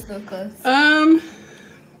 Though? I was so close.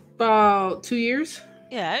 About 2 years.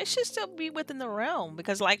 Yeah, it should still be within the realm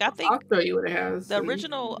because, like, I think I'll show you what it has. the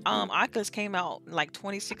original Oculus came out in like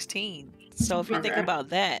 2016. So if you think Okay. about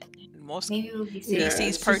that, most Maybe it would be Yeah, safe. PCs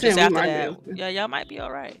she's purchased saying we after might that. be able to. Yeah, y'all might be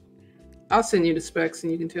all right. I'll send you the specs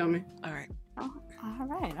and you can tell me. All right. All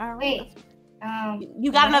right. Wait.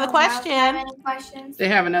 You got another anyone else question? have any questions? They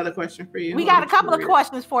have another question for you. We Hold got on, a couple of read it.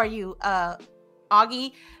 questions for you,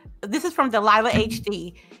 Augie. This is from Delilah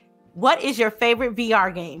HD. What is your favorite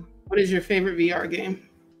VR game? What is your favorite VR game?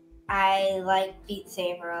 I like Beat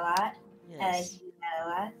Saber a lot. I like Yes. doing that a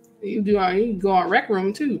lot. You can go on Rec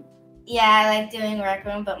Room too. Yeah, I like doing Rec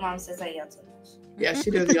Room, but Mom says I yell too much. Yeah, she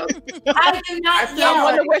does yell. I do not I I yell.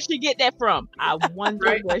 wonder where she get that from. I wonder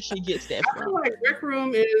Right. where she gets that I feel from. like Rec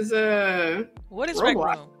Room is What is Rec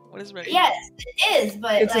Roblox. Room? What is Rec Room? Yes, it is,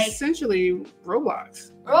 but it's like essentially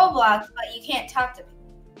Roblox. Roblox, but you can't talk to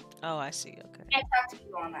people. Oh, I see. Okay. You can't talk to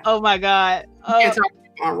people on that. Oh my God. You Oh, can't talk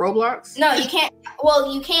on Roblox. No, you can't.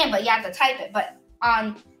 Well, you can, but you have to type it. But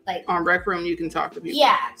on like, On Rec Room, you can talk to people.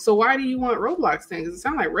 yeah, So why do you want Roblox then? Because it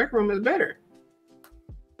sounds like Rec Room is better.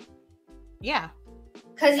 Yeah.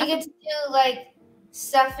 because you get to do like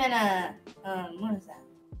stuff in a what is that?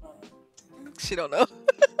 She don't know.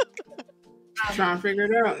 Trying to figure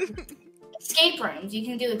it out. Escape rooms. You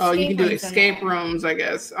can do. Oh, you can do rooms in escape there. rooms, I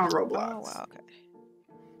guess, on Roblox. Oh, wow. Okay.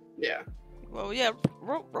 Yeah. Well, yeah,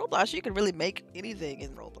 Roblox, you can really make anything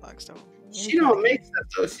in Roblox, though. She don't make stuff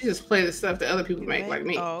though. She just play the stuff that other people make, like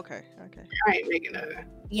me. Oh, okay. Okay. I ain't making nothing.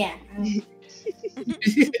 Yeah.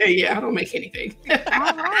 Yeah, I don't make anything. All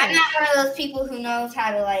I'm right. not one of those people who knows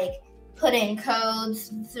how to like put in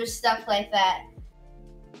codes or stuff like that.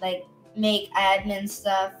 Like make admin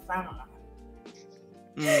stuff. I don't know.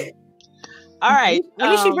 Mm. All right. At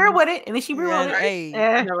least she real with it. At least she real Yeah, with it. hey.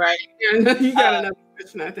 Yeah. All right. Yeah, you got Uh, another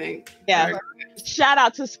question, I think. Yeah. All right. Shout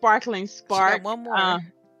out to Sparkling She Spark. got one more.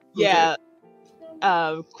 Yeah.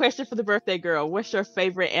 Question for the birthday girl. What's your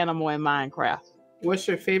favorite animal in Minecraft? What's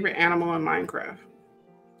your favorite animal in Minecraft?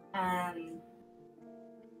 I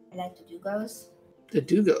like the Dugos. The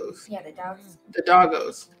Dugos. Yeah, the dogs. The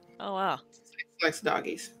Doggos. Oh, wow. Likes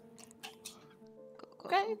doggies.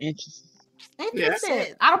 Okay. Interesting.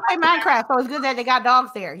 Interesting. I don't play Minecraft, so it's good that they got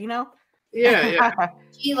dogs there, you know? Yeah, yeah.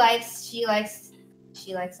 She likes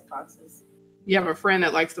the foxes. You have a friend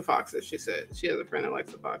that likes the foxes, she said. She has a friend that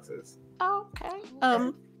likes the foxes.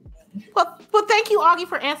 Okay. Well, thank you, Augie,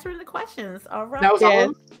 for answering the questions. All right. That was all. Yes.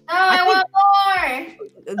 of them? No, I want more.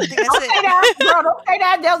 Don't that's say it. that, girl. Don't say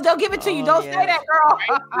that. They'll give it to you. Oh, Don't yeah. say that, girl.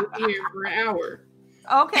 Right? We'll be here for an hour.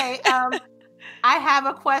 Okay. I have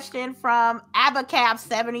a question from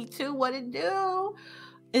Abacab72. What it do?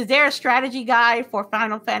 Is there a strategy guide for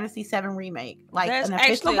Final Fantasy VII Remake? Like There's an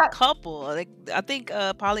official actually a guide? couple. I think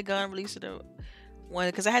Polygon released one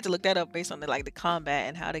because I had to look that up based on the combat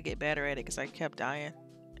and how to get better at it because I kept dying,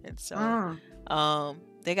 and so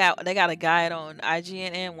they got a guide on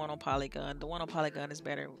IGN and one on Polygon. The one on Polygon is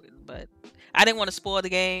better, but I didn't want to spoil the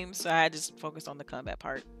game, so I just focused on the combat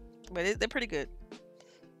part. But they're pretty good.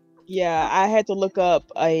 Yeah, I had to look up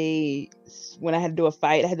when I had to do a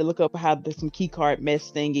fight, I had to look up how to some key card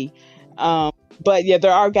mess thingy. But yeah,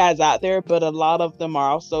 there are guys out there, but a lot of them are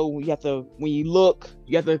also when you have to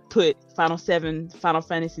put Final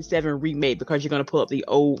Fantasy VII Remake because you're gonna pull up the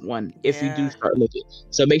old one if you do Yeah. start looking.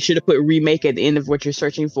 So make sure to put remake at the end of what you're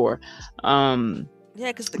searching for. Yeah,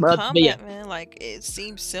 because the But combat, yeah. man, like it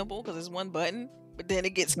seems simple because it's one button, But then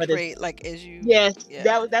it gets But it's- great, like as you. Yes,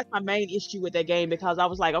 Yeah. that's my main issue with that game, because I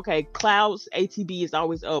was like, okay, Cloud's ATB is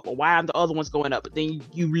always up, or why aren't the other ones going up? But then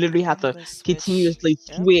you literally have to Let's switch. continuously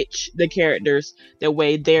Yep. switch the characters. That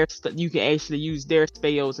way, you can actually use their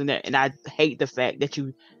spells, and I hate the fact that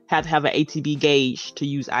you have to have an ATB gauge to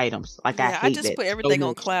use items. Like I Yeah, hate I just that put so everything on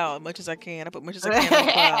much. Cloud as much as I can. I put much as I can on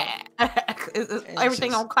Cloud. It's And everything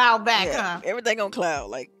just- on cloud back, Yeah, huh? everything on Cloud.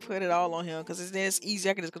 Like put it all on him because then it's easy.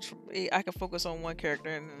 I can just control. I can focus on one character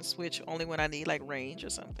and then switch only when I need like range or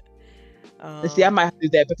something. And see, I might have to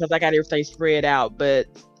do that because I got everything spread out, but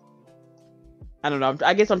I don't know.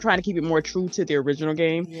 I guess I'm trying to keep it more true to the original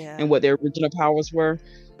game Yeah. and what their original powers were.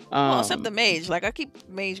 Well, except the mage. Like I keep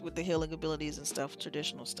mage with the healing abilities and stuff,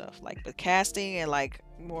 traditional stuff. Like the casting and like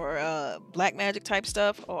more black magic type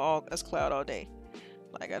stuff, or all as Cloud all day.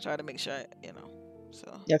 Like I try to make sure,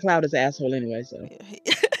 So Yeah, Cloud is an asshole anyway, so.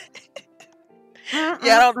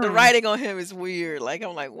 yeah, the Mm-mm-mm. writing on him is weird. Like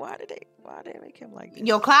I'm like, why did they make him like this?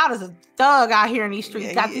 Yo, Cloud is a thug out here in these streets.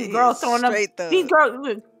 Yeah, Got he these is girls throwing up. straight thug. These girls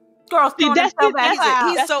See, throwing that's themselves at he's Cloud.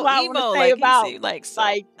 He's That's so what I wanna emo. say Like about, he's like so,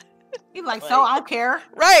 Like, He's like, so I don't care.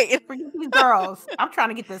 right. Forget these girls. I'm trying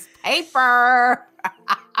to get this paper.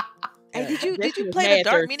 Hey, did you Jesse was play the mad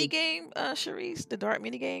dark thirsty. mini game, Sharice? The dark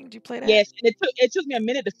mini game? Did you play that? Yes, and it took me a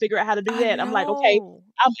minute to figure out how to do I that. I'm like, okay, know.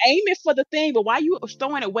 I'm aiming for the thing, but why you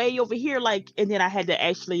throwing it way over here? Like, and then I had to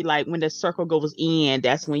actually, like, when the circle goes in,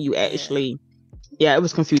 that's when you actually, yeah, it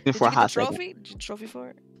was confusing Did for you a get the hot second. trophy? Did you trophy for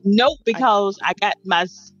it? Nope, because I got my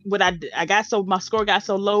my score got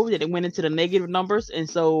so low that it went into the negative numbers, and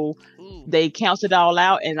so Ooh. they counted it all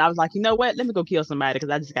out. And I was like, you know what? Let me go kill somebody because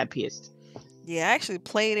I just got pissed. Yeah, I actually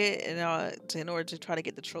played it, and in order to try to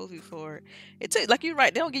get the trophy for it, it took like you're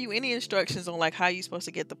right. They don't give you any instructions on like how you're supposed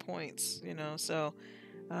to get the points, So,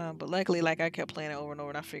 but luckily, like I kept playing it over and over,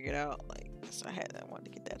 and I figured out like so I wanted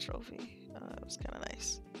to get that trophy. It was kind of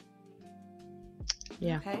nice.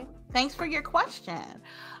 Yeah. Okay. Thanks for your question.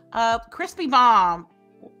 Crispy Bomb.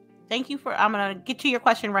 Thank you for I'm gonna get to your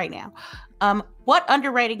question right now. What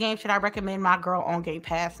underrated game should I recommend my girl on Game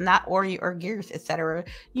Pass? Not Ori or Gears, etc.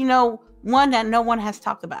 One that no one has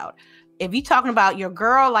talked about. If you're talking about your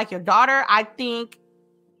girl, like your daughter, I think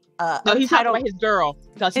No, he's talking about his girl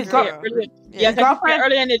because he His said girl. earlier, Yeah. because he said Girlfriend?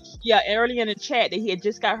 earlier in the chat that he had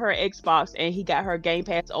just got her Xbox and he got her Game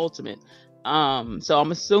Pass Ultimate. So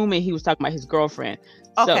I'm assuming he was talking about his girlfriend.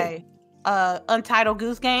 Okay. Untitled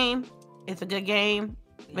Goose Game. It's a good game.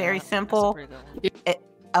 Very Yeah, that's a simple. pretty good one.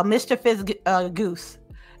 A mischievous goose.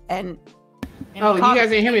 And Oh, you guys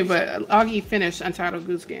didn't hear me, but Augie finished Untitled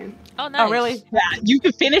Goose Game. Oh, nice. really? Yeah, you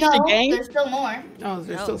can finish the No, game. there's still more. Oh, is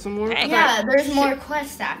there No. still some more? Dang. Okay. Yeah, there's more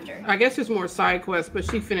quests after. I guess there's more side quests, but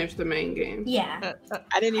she finished the main game. Yeah.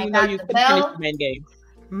 I didn't I even know got you the could finish bell. the main game.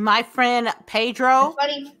 My friend Pedro,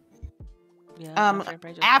 Buddy, Yeah, Um, my friend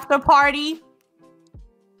Pedro. After Party.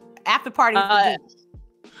 After Party. is Uh,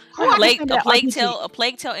 good. Who I Plague, can a say Plague that Tale, a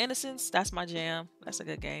Plague Tale Innocence. That's my jam. That's a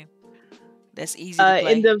good game. That's easy to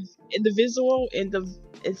play. in the visual,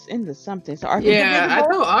 it's in the something. So RPG Yeah, I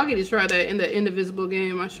Invisible? told Augie to try that in the Indivisible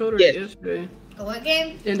game. I showed her Yes. it yesterday. what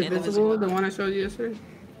game? Indivisible, the one I showed you yesterday.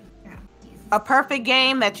 A perfect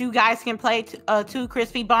game that you guys can play two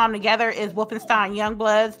Crispy Bomb together is Wolfenstein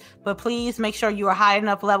Youngbloods. But please make sure you are high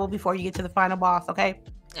enough level before you get to the final boss, okay?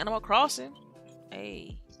 Animal Crossing.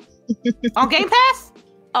 Hey. On Game Pass?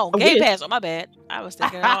 Oh, Oh, Game yes. Pass. Oh, my bad. I was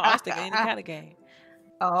thinking any kind of game.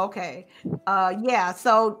 Oh, okay. Yeah,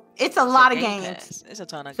 so it's a lot of Game games. Pass. It's a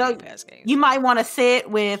ton of So Game Pass games. You might want to sit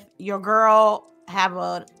with your girl, have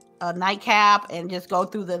a nightcap, and just go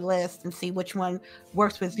through the list and see which one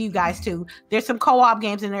works with you guys too. There's some co-op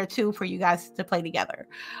games in there too for you guys to play together.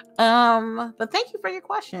 But thank you for your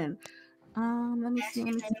question. Let me see. I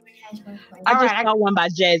All just right, saw one by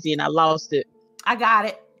Jazzy and I lost it. I got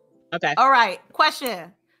it. Okay. All right.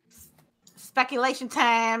 Question. Speculation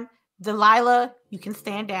time. Delilah, you can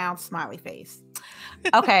stand down. Smiley face.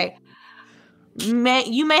 Okay. You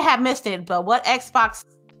may have missed it, but what Xbox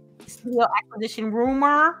Studio acquisition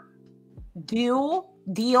rumor deal?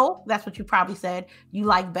 That's what you probably said. You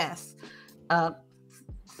like best.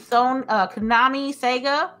 Konami,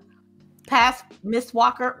 Sega, past Miss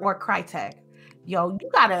Walker, or Crytek. Yo, you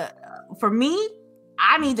gotta. For me,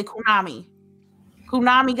 I need the Konami.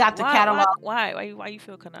 Konami got the catalog Why you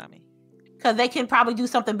feel Konami? because they can probably do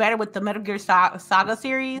something better with the Metal Gear Saga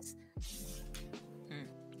series.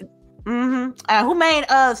 Mm-hmm. Who made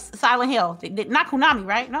Silent Hill? Not Konami,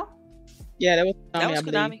 right? No. Yeah, that was Konami. That was I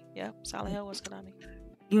believe. Konami. Yeah, Silent Hill was Konami.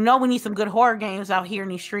 You know we need some good horror games out here in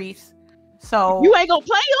these streets. So You ain't gonna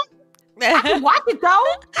play them? I can watch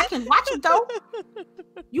it though.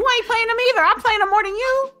 You ain't playing them either. I'm playing them more than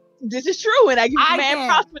you. This is true, and I give I you man did.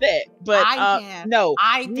 props for that. But I did. no,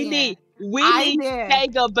 I we did. need I need did.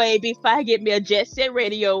 Sega, baby. If I get me a Jet Set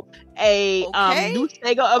Radio, a Okay. new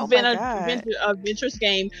Sega Oh my God. Adventures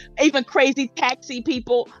game, even Crazy Taxi,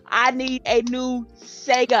 people. I need a new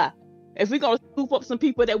Sega. If we're gonna scoop up some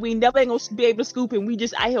people that we never ain't gonna be able to scoop, and we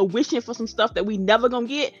just out here wishing for some stuff that we never gonna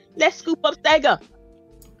get, let's scoop up Sega.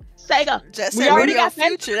 Sega. Jet We Set already Radio got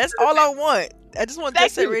Future. That's all I want. I just want Jet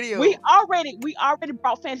Thank Set you. Radio. We already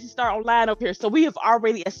brought Fantasy Star Online up here, so we have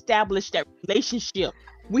already established that relationship.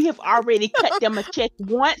 We have already cut them a check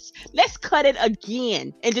once. Let's cut it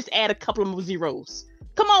again and just add a couple of more zeros.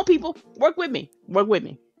 Come on, people, work with me. Work with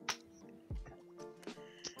me.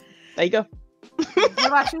 There you go. What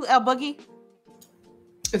about you, El Boogie?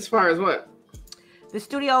 As far as what? The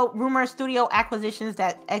studio acquisitions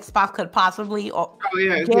that Xbox could possibly Oh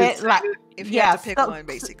yeah, get, like, if you yeah, have to pick so- one,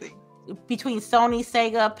 basically. between Sony,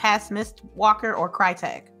 Sega, past Mistwalker, or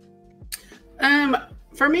Crytek.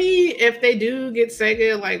 For me, if they do get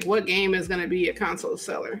Sega, like what game is going to be a console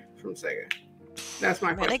seller from Sega? That's my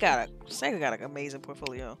Man, question. Sega got an amazing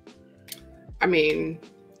portfolio. I mean,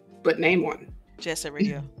 but name one. Jet Set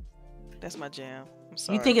Radio. That's my jam. I'm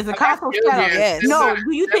sorry. You think it's a I like console Bill seller? Gates. Yes. No, That's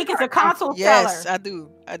do you not- think it's that's a not console Yes, seller?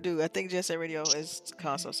 I do. I think Jet Set Radio is a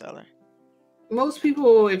console seller. Most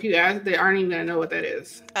people, if you ask, they aren't even going to know what that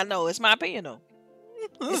is. I know. It's my opinion, though.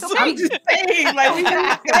 It's So- okay. I'm just saying, like we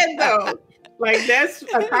just said though, like that's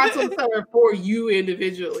a console seller for you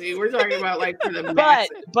individually. We're talking about like for the masses.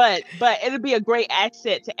 But it'll be a great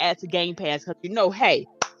asset to add to Game Pass because hey,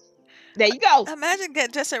 there you go. Imagine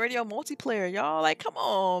get Jet Set Radio multiplayer, y'all. Like, come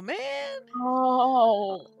on, man.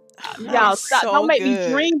 Oh, That y'all was stop! so Don't make me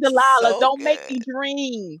good. dream, Delilah. So Don't make good. me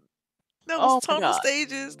dream. Those Oh my tonal God.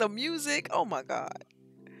 stages, the music. Oh my God.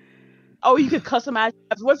 Oh, you could customize.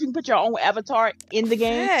 What if you can put your own avatar in the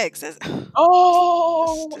game? Facts. That's-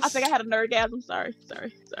 Oh, It's I think I just- had a nerdgasm. Sorry.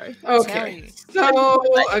 Okay, so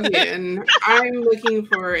again, I'm looking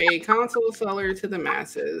for a console seller to the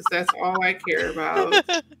masses. That's all I care about.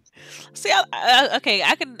 See, okay,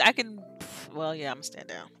 I can. Well, yeah, I'm gonna stand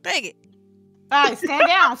down. Dang it. All right,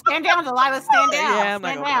 stand down, Delilah, stand down. Yeah, I'm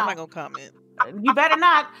not stand gonna. down. I'm not gonna comment. You better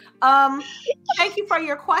not. Thank you for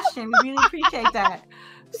your question. We really appreciate that.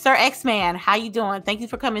 Sir X-Man, how you doing? Thank you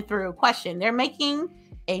for coming through. Question. They're making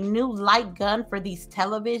a new light gun for these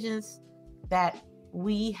televisions that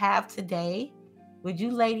we have today. Would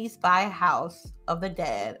you ladies buy House of the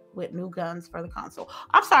Dead with new guns for the console?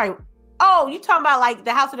 I'm sorry. Oh, you talking about like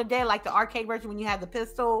the House of the Dead, like the arcade version when you had the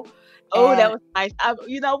pistol? Oh, that and- was nice.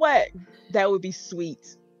 You know what? That would be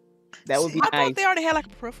sweet. That would be I nice. thought they already had like a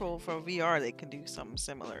peripheral for VR that can do something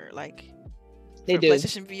similar. Like They for do.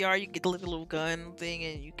 PlayStation VR, you get the little gun thing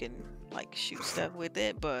and you can like shoot stuff with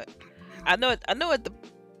it. But I know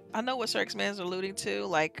what Sir X-Man's alluding to.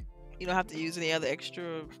 Like you don't have to use any other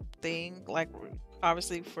extra thing. Like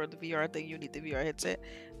obviously for the VR thing, you need the VR headset.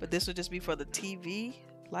 But this would just be for the TV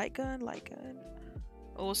light gun,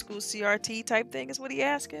 old school CRT type thing. Is what he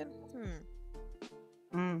asking?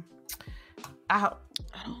 Mm. I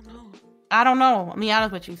don't know. I don't know. I'll be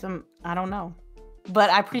honest with you. I don't know. But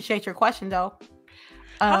I appreciate your question though.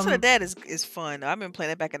 House of the Dead is fun. I've been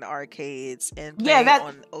playing it back in the arcades and Yeah, playing that-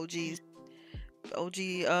 on OG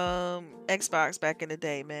Xbox back in the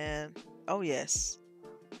day, man. Oh yes.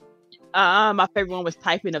 My favorite one was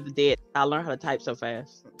Typing of the Dead. I learned how to type so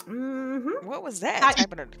fast. Mm-hmm. What was that? I-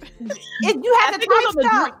 Typing of- You had I to think it was type on the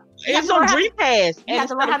stuff. You It's had to on learn how- Dreamcast. you had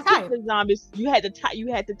to learn how to type. The zombies. You had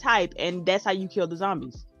to type, and that's how you kill the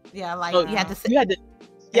zombies. Yeah, like So you had to say. You had to.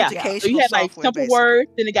 Yeah. So Educational you had like software, simple basically.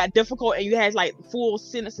 words, then it got difficult, and you had like full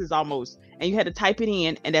sentences almost, and you had to type it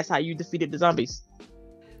in, and that's how you defeated the zombies.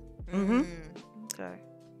 Mhm. Okay.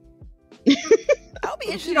 I'll be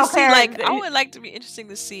interested don't to see. care. Like, I would like to be interesting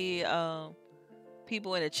to see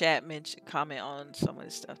people in the chat comment on some of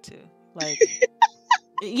this stuff too. Like,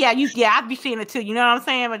 Yeah, I'd be seeing it too. You know what I'm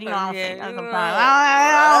saying? But you know what I'm saying. Yeah,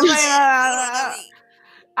 Sometimes.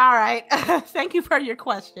 All right. Thank you for your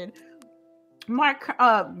question, Mark.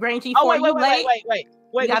 Rangy, Oh for you wait!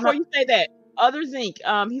 Yeah, Before you say that, Other Zinc,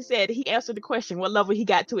 he said he answered the question, what level he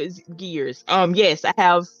got to his gears. Yes, I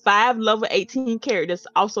have 5 level 18 characters.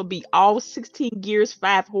 Also be all 16 gears,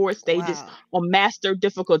 5 horde stages wow. on master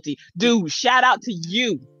difficulty. Dude, shout out to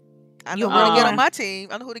you. I You know who to get are- on my team.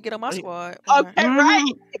 I know who to get on my squad. Okay,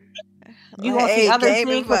 right. You gonna see Other game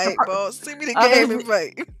Zinc with the invite, per- boss. Send me the Other game Zinc-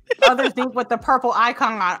 invite. Other thing with the purple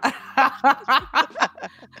icon on.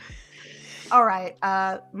 All right.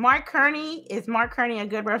 Mark Kearney, is Mark Kearney a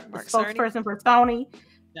good Mark spokesperson for Sony?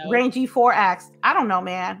 No. Rangy 4 asks, I don't know,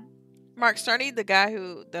 man. Mark Cerny, the guy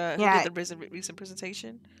who Yeah. did the recent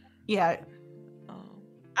presentation. Yeah. Um,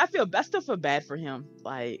 I still feel bad for him.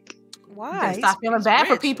 Like, Why? Stop feeling He's bad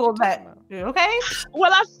for rich. people What you that talking about? okay.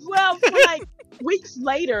 well, for like weeks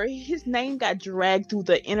later, his name got dragged through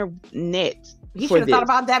the internet He for should have this. thought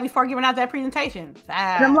about that before giving out that presentation.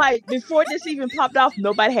 And I'm like, before this even popped off,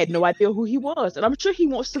 nobody had no idea who he was, and I'm sure he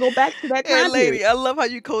wants to go back to that Hey, time lady, period. I love how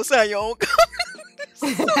you co-sign your own.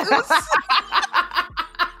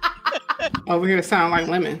 Over here sound like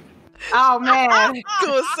Lemon. Oh man.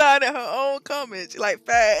 Co-signing her own comments. Like,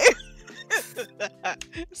 fag.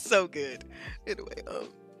 So good. Anyway,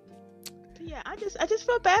 Yeah, I just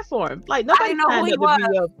feel bad for him. Like, I nobody didn't know who signed he up to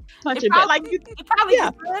be was. a punching bag. Like, He probably yeah.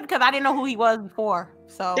 good because I didn't know who he was before.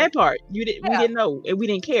 So that part we didn't know, and we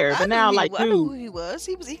didn't care. But now, like, I knew who dude, he was.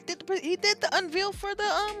 He did the unveil for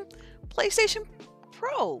the PlayStation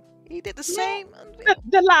Pro. He did the same unveil.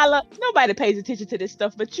 Delilah, nobody pays attention to this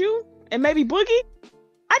stuff but you and maybe Boogie.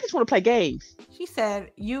 I just want to play games. she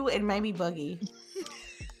said you and maybe Boogie.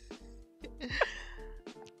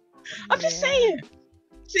 I'm just saying.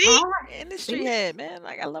 See, All right. Industry See? head, man.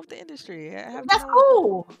 Like, I love the industry. That's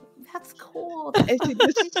cool. That's cool. And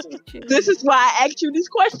see, this is why I asked you these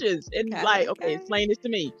questions, and Okay, like, okay. okay, explain this to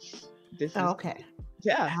me. This is Okay.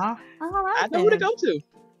 yeah. All right. I know who to then. go to.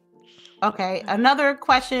 Okay. Another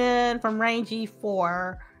question from Rangy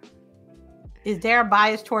 4. Is there a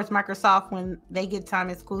bias towards Microsoft when they get time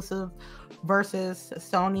exclusive versus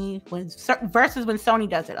Sony when Sony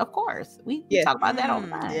does it? Of course. We Yes. talk about that all the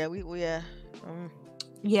time. Yeah, yeah.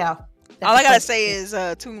 Yeah. All I gotta say is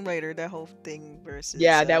Tomb Raider, that whole thing versus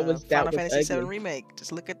Final Fantasy VII ugly. Remake.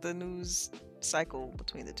 Just look at the news cycle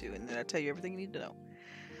between the two, and then I'll tell you everything you need to know.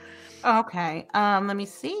 Okay. Let me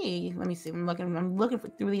see. I'm looking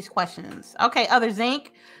through these questions. Okay, other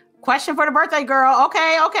Zinc. Question for the birthday girl.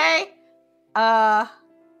 Okay.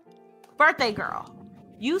 Birthday girl.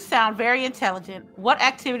 You sound very intelligent. What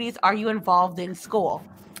activities are you involved in school?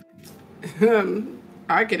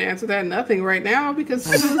 I can answer that nothing right now because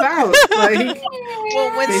school's out. Like,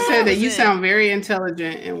 Well, when they said that school's you in- sound very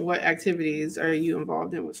intelligent, and what activities are you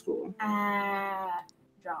involved in with school?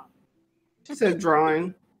 Drawing. She said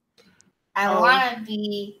drawing. I Oh. want to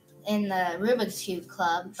be in the Rubik's Cube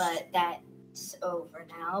Club, but that's over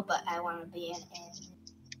now. But I want to be in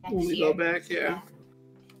When next we year. go back, yeah.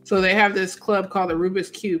 So they have this club called the Rubik's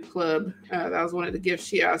Cube Club. That was one of the gifts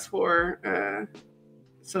she asked for.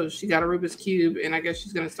 So she got a Rubik's Cube, and I guess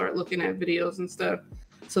she's going to start looking at videos and stuff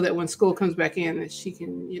so that when school comes back in, that she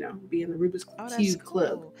can, be in the Rubik's Cube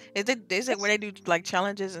Club. Is it where they do like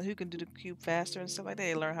challenges and who can do the cube faster and stuff like that?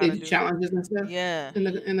 They learn how They to do challenges and stuff Yeah. in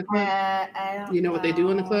the club. I don't. You know what they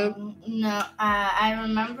do in the club? No, I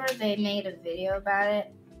remember they made a video about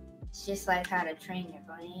it. It's just like how to train your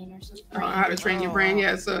brain or something. How to train your brain?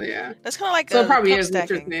 Yeah. So yeah. That's kind of like So it probably cup is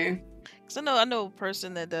stacking. interesting. Cause I know a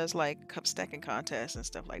person that does like cup stacking contests and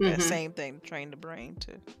stuff like that. Mhm. Same thing, train the brain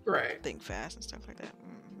to Right. think fast and stuff like that.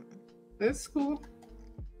 Mhm. That's cool.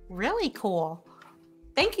 Really cool.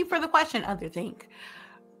 Thank you for the question, other Zinc.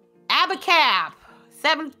 Abacab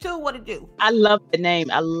 72. What it do? I love the name.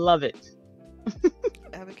 I love it.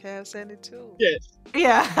 Abacab 72. Yes.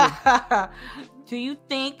 Yeah. Do you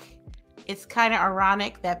think it's kind of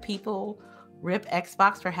ironic that people rip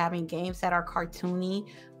Xbox for having games that are cartoony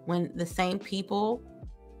when the same people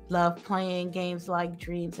love playing games like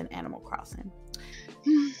Dreams and Animal Crossing?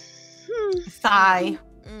 Sigh.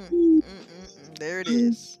 There it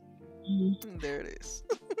is. There it is.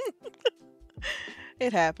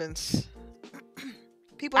 It happens.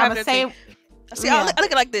 People I'm have gonna their say, thing. See, yeah. I look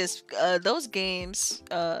at it like this. Those games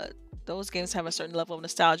have a certain level of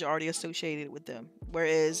nostalgia already associated with them.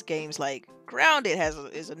 Whereas games like Grounded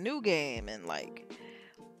is a new game, and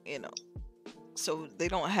so they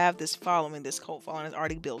don't have this following. This cult following is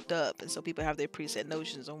already built up, and so people have their preset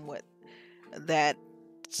notions on what that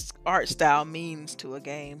art style means to a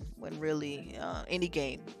game. When really, any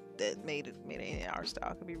game that made any art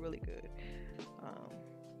style could be really good.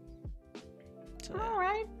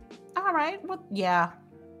 All right. Well, yeah.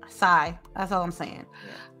 Sigh. That's all I'm saying.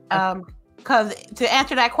 Yeah. Because to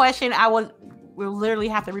answer that question, I will literally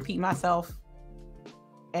have to repeat myself,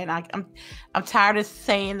 and I'm tired of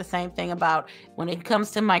saying the same thing about when it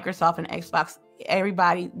comes to Microsoft and Xbox.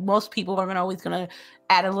 Most people are always gonna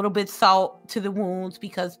add a little bit salt to the wounds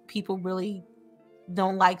because people really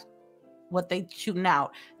don't like what they shooting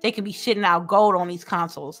out. They can be shitting out gold on these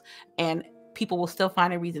consoles, and people will still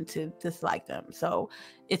find a reason to dislike them. So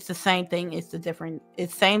it's the same thing.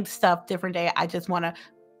 It's same stuff, different day. I just want to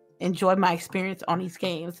enjoy my experience on these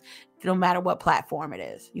games, no matter what platform it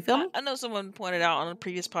is. You feel me? I know someone pointed out on a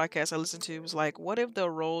previous podcast I listened to, it was like, what if the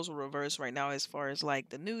roles were reversed right now as far as like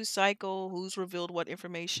the news cycle, who's revealed what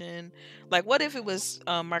information? Like, what if it was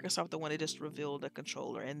Microsoft the one that just revealed a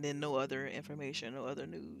controller and then no other information, no other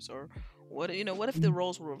news? Or what if the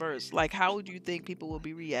roles were reversed? Like, how would you think people would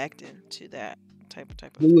be reacting to that type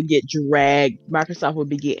of We would get dragged. Microsoft would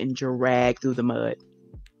be getting dragged through the mud.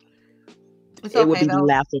 It's It would okay be though.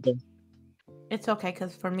 laughable. It's okay,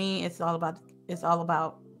 because for me, it's all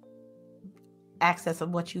about access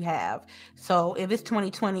of what you have. So if it's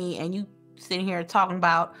 2020 and you sitting here talking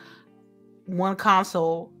about one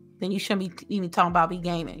console, then you shouldn't be even talking about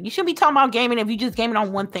gaming. You shouldn't be talking about gaming if you just gaming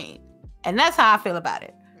on one thing. And that's how I feel about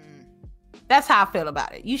it. That's how I feel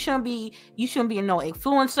about it. You shouldn't be a no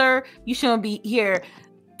influencer. You shouldn't be here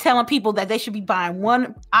telling people that they should be buying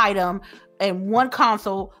one item and one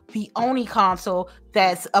console, the only console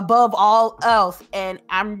that's above all else. And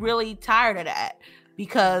I'm really tired of that,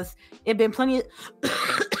 because it been plenty of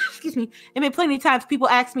excuse me, it been plenty of times people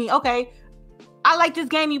ask me, okay, I like this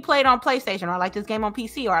game you played on PlayStation, or I like this game on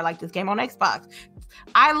PC, or I like this game on Xbox.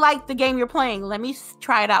 I like the game you're playing. Let me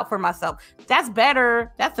try it out for myself. That's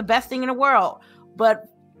better. That's the best thing in the world. But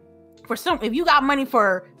for if you got money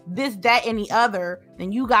for this, that, and the other,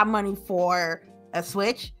 then you got money for a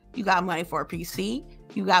Switch. You got money for a PC.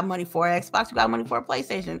 You got money for an Xbox. You got money for a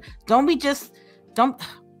PlayStation. Don't.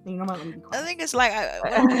 You know what? Let me be quiet. I think it's like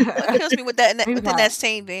what kills me with that within that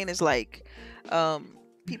same vein is like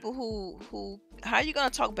people who how are you gonna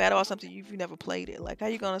talk bad about something if you never played it? Like, how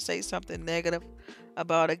you gonna say something negative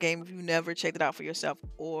about a game if you never checked it out for yourself,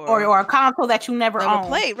 or a console that you never owned.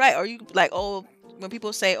 played, right? Or you like, oh, when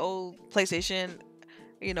people say, oh, PlayStation,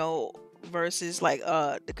 versus like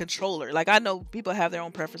the controller. Like, I know people have their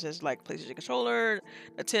own preferences, like PlayStation controller,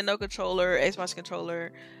 Nintendo controller, Xbox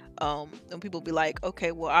controller. And people be like,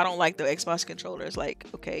 okay, well, I don't like the Xbox controller. It's like,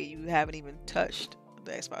 okay, you haven't even touched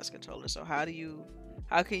the Xbox controller, so how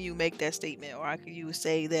can you make that statement, or how can you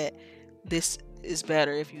say that this is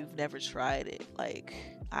better if you've never tried it? Like,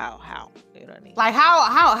 how you know what I mean? Like, how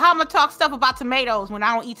I'm gonna talk stuff about tomatoes when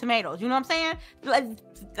I don't eat tomatoes? You know what I'm saying?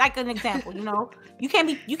 Like an example, you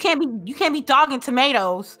can't be dogging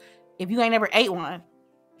tomatoes if you ain't never ate one.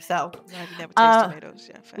 So you never taste tomatoes.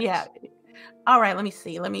 Yeah. Facts. Yeah. All right, let me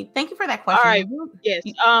see. Thank you for that question. All right. Yes.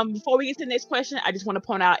 Before we get to the next question, I just want to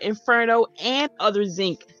point out Inferno and Other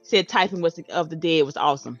Zinc said Typhon of the Dead was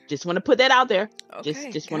awesome. Just want to put that out there. Okay,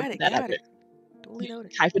 Just want to put that out there. Totally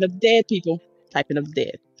noted. Typhon of the Dead, people. Typhon of the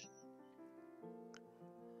Dead.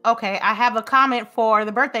 Okay, I have a comment for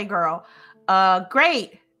the birthday girl.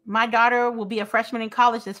 Great. My daughter will be a freshman in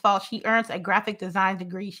college this fall. She earns a graphic design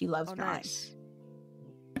degree. She loves drawing. Nice.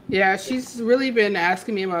 Yeah, she's really been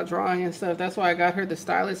asking me about drawing and stuff. That's why I got her the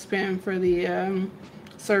stylus pen for the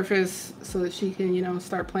Surface, so that she can,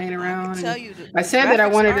 start playing around. I said that I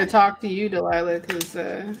wanted to talk to you, Delilah, because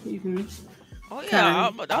you can. Oh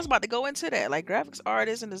yeah, I was about to go into that. Like, graphics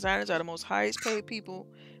artists and designers are the most highest paid people,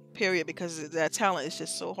 period, because that talent is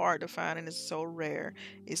just so hard to find and it's so rare.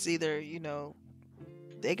 It's either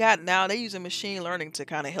they're using machine learning to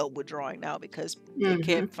kind of help with drawing now, because they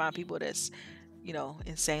can't find people that's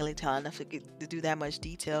insanely talented enough to do that much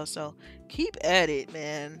detail. So keep at it,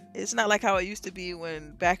 man. It's not like how it used to be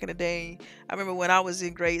when back in the day. I remember when I was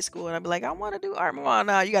in grade school and I'd be like, I want to do art. Mom,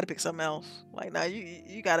 now you got to pick something else. Like, now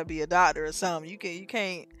you got to be a doctor or something. You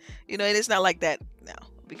can't. And it's not like that now,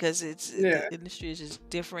 because the industry is just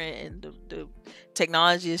different and the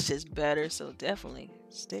technology is just better. So definitely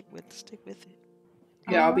stick with it.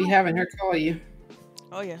 Yeah, I'll be having her call you.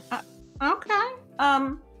 Oh yeah.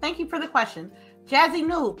 Okay. Thank you for the question. Jazzy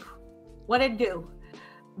Noob, what it do?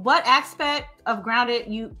 What aspect of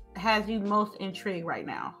Grounded has you most intrigued right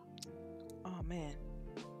now? Oh man,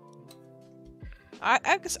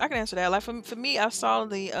 I guess I can answer that. Like, for me, I saw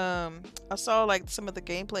like some of the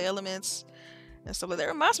gameplay elements and stuff like that.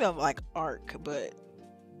 It reminds me of like Ark, but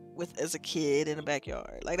as a kid in the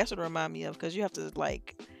backyard. Like, that's what it reminds me of, because you have to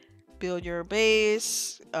like build your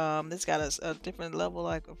base. It's got a different level,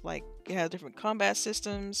 like it has different combat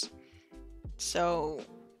systems. So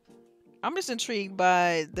I'm just intrigued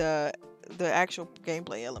by the actual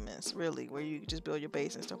gameplay elements, really, where you just build your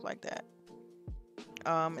base and stuff like that.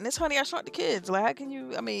 And it's Honey, I Shrunk the Kids. Like, how can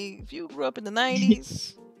you? I mean, if you grew up in the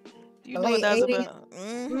 90s, you know what that's about.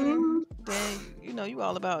 Then you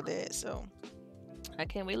all about that. So I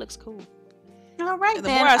can't wait. It looks cool. All right. And the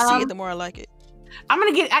more I see it, the more I like it.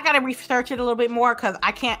 I gotta research it a little bit more, because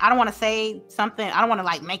I don't want to say something. I don't want to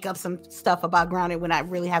like make up some stuff about Grounded when I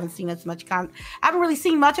really haven't seen as much content. I haven't really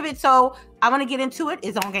seen much of it, so I'm gonna get into it.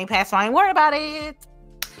 It's on Game Pass, so I ain't worried about it.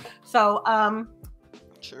 So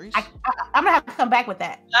Sharice? I'm gonna have to come back with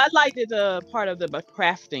that. I liked the part of the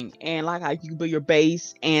crafting and like how you can build your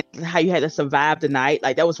base and how you had to survive the night.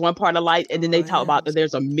 Like that was one part I liked. And then they talk about that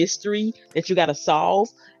there's a mystery that you got to solve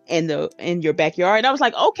in your backyard. And I was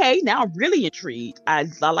like, okay, now I'm really intrigued. I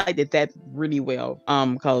liked that really well.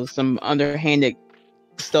 Because some underhanded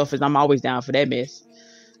stuff is I'm always down for that mess.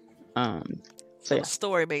 So yeah.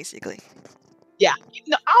 Story basically. Yeah,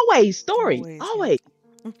 always story, always.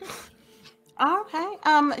 Okay.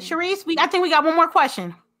 Sharice, I think we got one more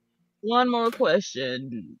question. One more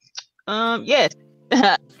question. Yes.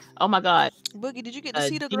 Oh my God. Boogie, did you get to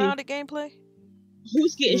see the grounded gameplay?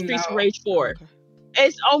 Who's getting Streets of Rage 4? Okay.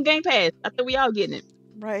 It's on Game Pass. I think we all getting it.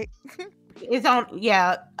 Right. It's on.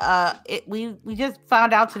 Yeah. We just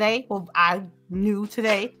found out today. Well, I knew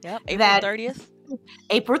today. Yep. April 30th.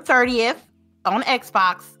 April 30th on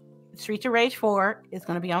Xbox. Streets of Rage 4 is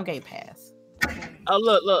going to be on Game Pass. Oh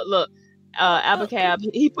look. Abacab,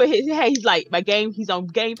 he put he's like my game. He's on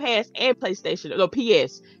Game Pass and PlayStation. No,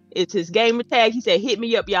 PS. It's his gamer tag. He said, "Hit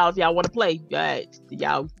me up, y'all, if y'all want to play.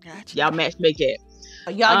 Y'all match make it.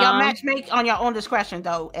 Y'all match make on your own discretion,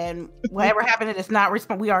 though. And whatever happened, it is not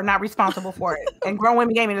we are not responsible for it. And Grown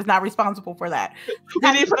Women Gaming is not responsible for that.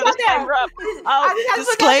 Disclaimer.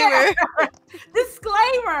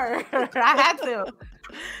 Disclaimer. I had to.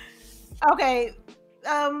 Okay.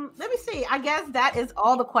 Let me see. I guess that is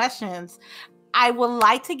all the questions. I would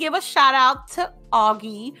like to give a shout out to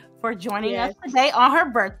Augie for joining us today on her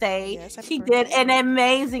birthday. Yes, she did an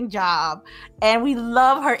amazing job, and we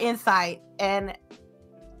love her insight. And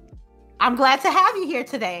I'm glad to have you here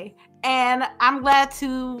today. And I'm glad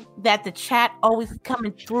that the chat always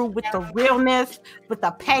coming through with the realness, with the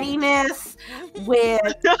pettiness, with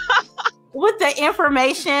the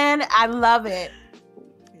information. I love it.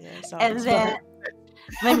 Yes, and then.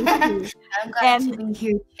 I'm glad to be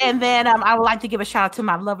here. And then I would like to give a shout out to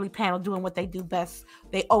my lovely panel doing what they do best.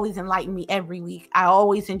 They always enlighten me every week. I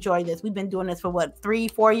always enjoy this. We've been doing this for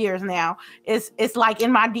 3-4 years now. It's like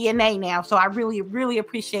in my DNA now. So I really, really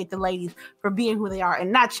appreciate the ladies for being who they are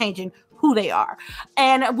and not changing who they are.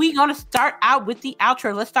 And we're going to start out with the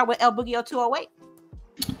outro. Let's start with El Boogie 0208.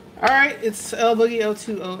 All right, it's El Boogie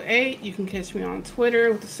 0208. You can catch me on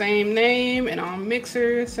Twitter with the same name and on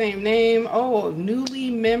Mixer, same name. Oh, new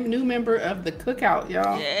member of the Cookout,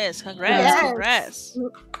 y'all. Yes, congrats.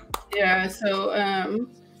 Yeah, so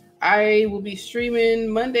I will be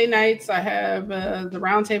streaming Monday nights. I have the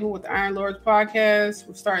Roundtable with the Iron Lords podcast.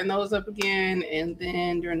 We're starting those up again. And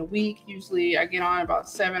then during the week, usually I get on about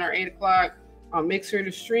 7 or 8 o'clock on Mixer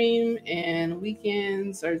to stream. And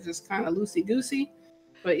weekends are just kind of loosey-goosey.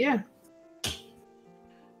 But yeah.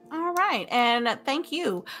 All right. And thank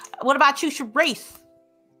you. What about you, Sharice?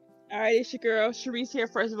 All right, it's your girl Sharice here.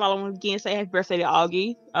 First of all, I want to again say happy birthday to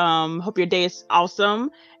Augie. Hope your day is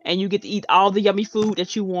awesome and you get to eat all the yummy food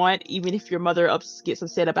that you want, even if your mother gets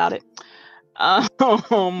upset about it.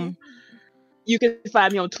 You can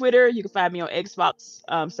find me on Twitter. You can find me on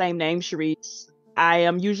Xbox. Same name, Sharice. I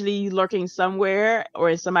am usually lurking somewhere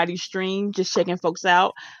or in somebody's stream, just checking folks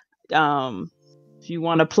out. If you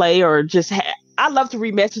want to play or just I love to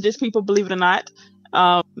read messages, people, believe it or not.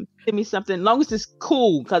 Send me something, as long as it's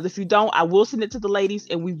cool, because if you don't, I will send it to the ladies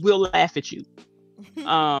and we will laugh at you.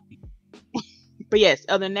 But yes,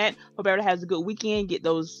 other than that, hope everybody has a good weekend. Get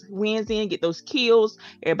those wins in, get those kills.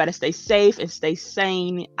 Everybody stay safe and stay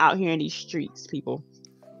sane out here in these streets, people.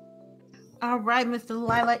 All right, Mr.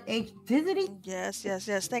 Lila H. Dizzity. Yes.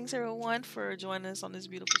 Thanks everyone for joining us on this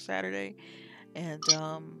beautiful Saturday. And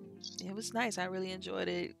it was nice. I really enjoyed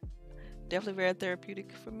it. Definitely very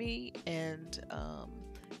therapeutic for me. And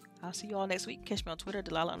I'll see you all next week. Catch me on Twitter,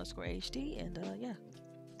 Delilah_HD. And yeah.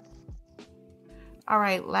 All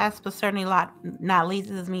right. Last but certainly not least,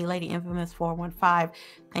 this is me, Lady Infamous 415.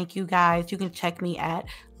 Thank you guys. You can check me at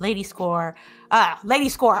Lady Score.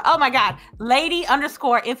 Oh my God.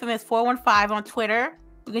 Lady_Infamous 415 on Twitter.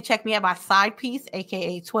 You can check me at my side piece,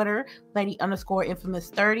 aka Twitter,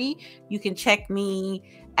 Lady_Infamous 30. You can check me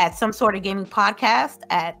at Some Sort of Gaming Podcast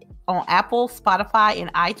on Apple, Spotify,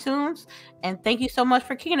 and iTunes. And thank you so much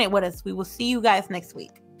for kicking it with us. We will see you guys next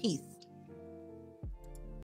week. Peace.